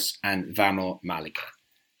 Adios and Vamos Malaga.